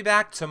 we'll be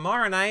back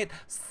tomorrow night,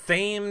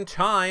 same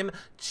time,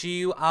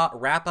 to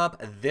wrap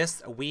up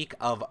this week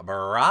of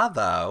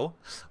Bravo,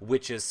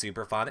 which is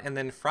super fun. And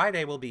then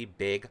Friday will be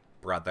Big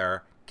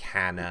Brother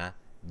Canada.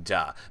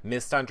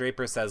 Miss Don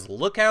Draper says,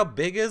 "Look how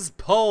big his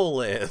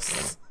pole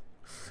is."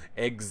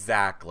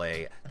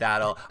 Exactly.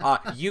 That'll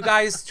you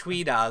guys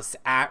tweet us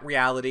at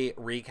Reality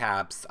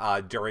Recaps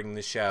during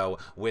the show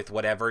with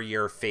whatever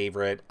your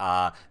favorite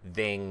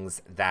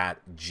things that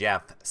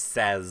Jeff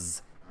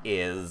says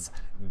is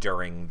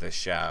during the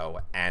show.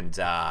 And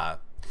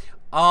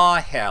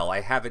Aw, hell,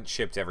 I haven't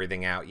shipped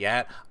everything out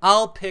yet.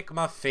 I'll pick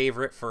my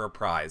favorite for a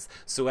prize.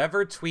 So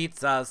whoever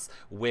tweets us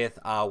with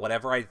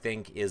whatever I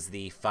think is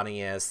the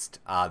funniest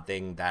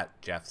thing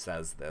that Jeff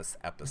says this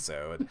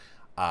episode,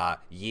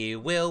 you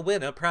will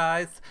win a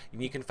prize.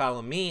 And you can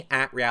follow me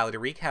at Reality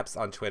Recaps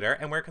on Twitter.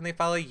 And where can they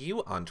follow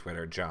you on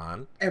Twitter,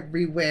 John?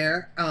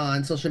 Everywhere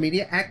on social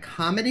media at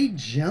Comedy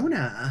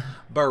Jonah.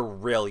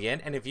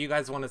 Brilliant. And if you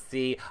guys want to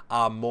see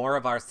more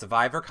of our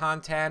Survivor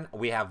content,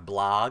 we have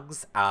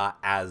blogs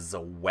as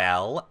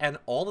well. And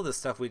all of the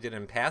stuff we did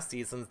in past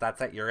seasons,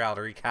 that's at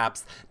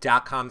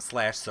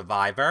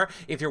yourrealityrecaps.com/survivor.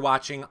 If you're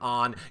watching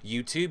on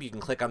YouTube, you can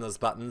click on those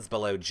buttons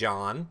below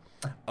John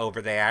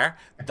over there.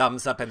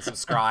 Thumbs up and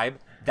subscribe.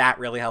 That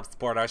really helps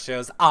support our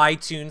shows.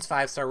 iTunes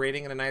 5-star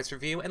rating and a nice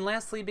review. And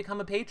lastly,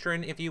 become a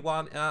patron if you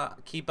want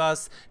keep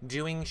us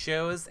doing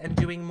shows and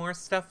doing more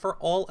stuff for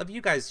all of you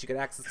guys. You get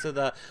access to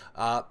the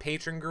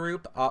patron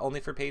group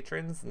only for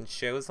patrons and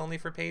shows only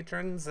for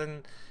patrons,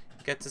 and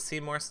get to see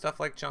more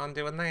stuff like John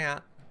doing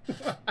that.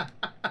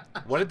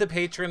 What did the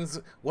patrons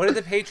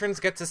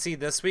get to see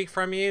this week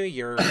from you?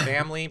 Your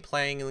family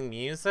playing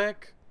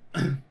music?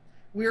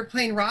 We were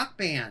playing Rock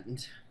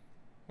Band.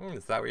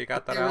 Is that where you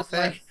got that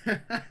outfit?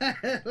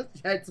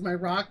 It's my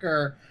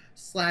rocker /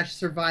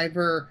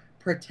 Survivor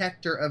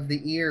protector of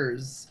the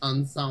ears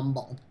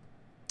ensemble.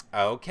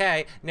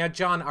 Okay. Now,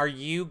 John, are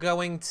you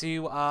going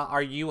to,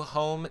 are you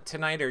home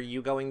tonight? Are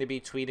you going to be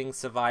tweeting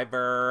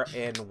Survivor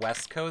in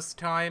West Coast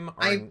time?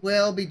 I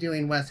will be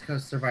doing West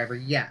Coast Survivor,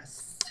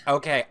 yes.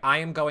 Okay, I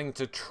am going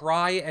to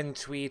try and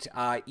tweet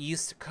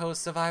East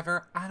Coast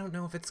Survivor. I don't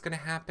know if it's going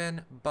to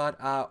happen, but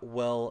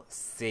we'll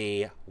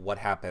see what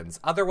happens.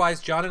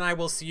 Otherwise, John and I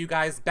will see you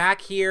guys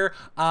back here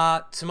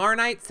tomorrow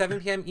night,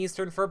 7 p.m.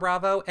 Eastern for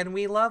Bravo, and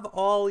we love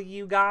all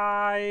you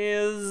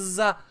guys.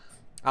 I'll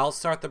try and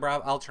start the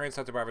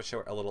Bravo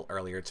show a little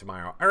earlier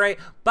tomorrow. All right,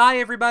 bye,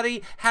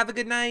 everybody. Have a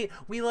good night.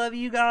 We love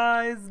you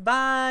guys.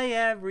 Bye,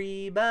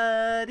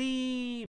 everybody.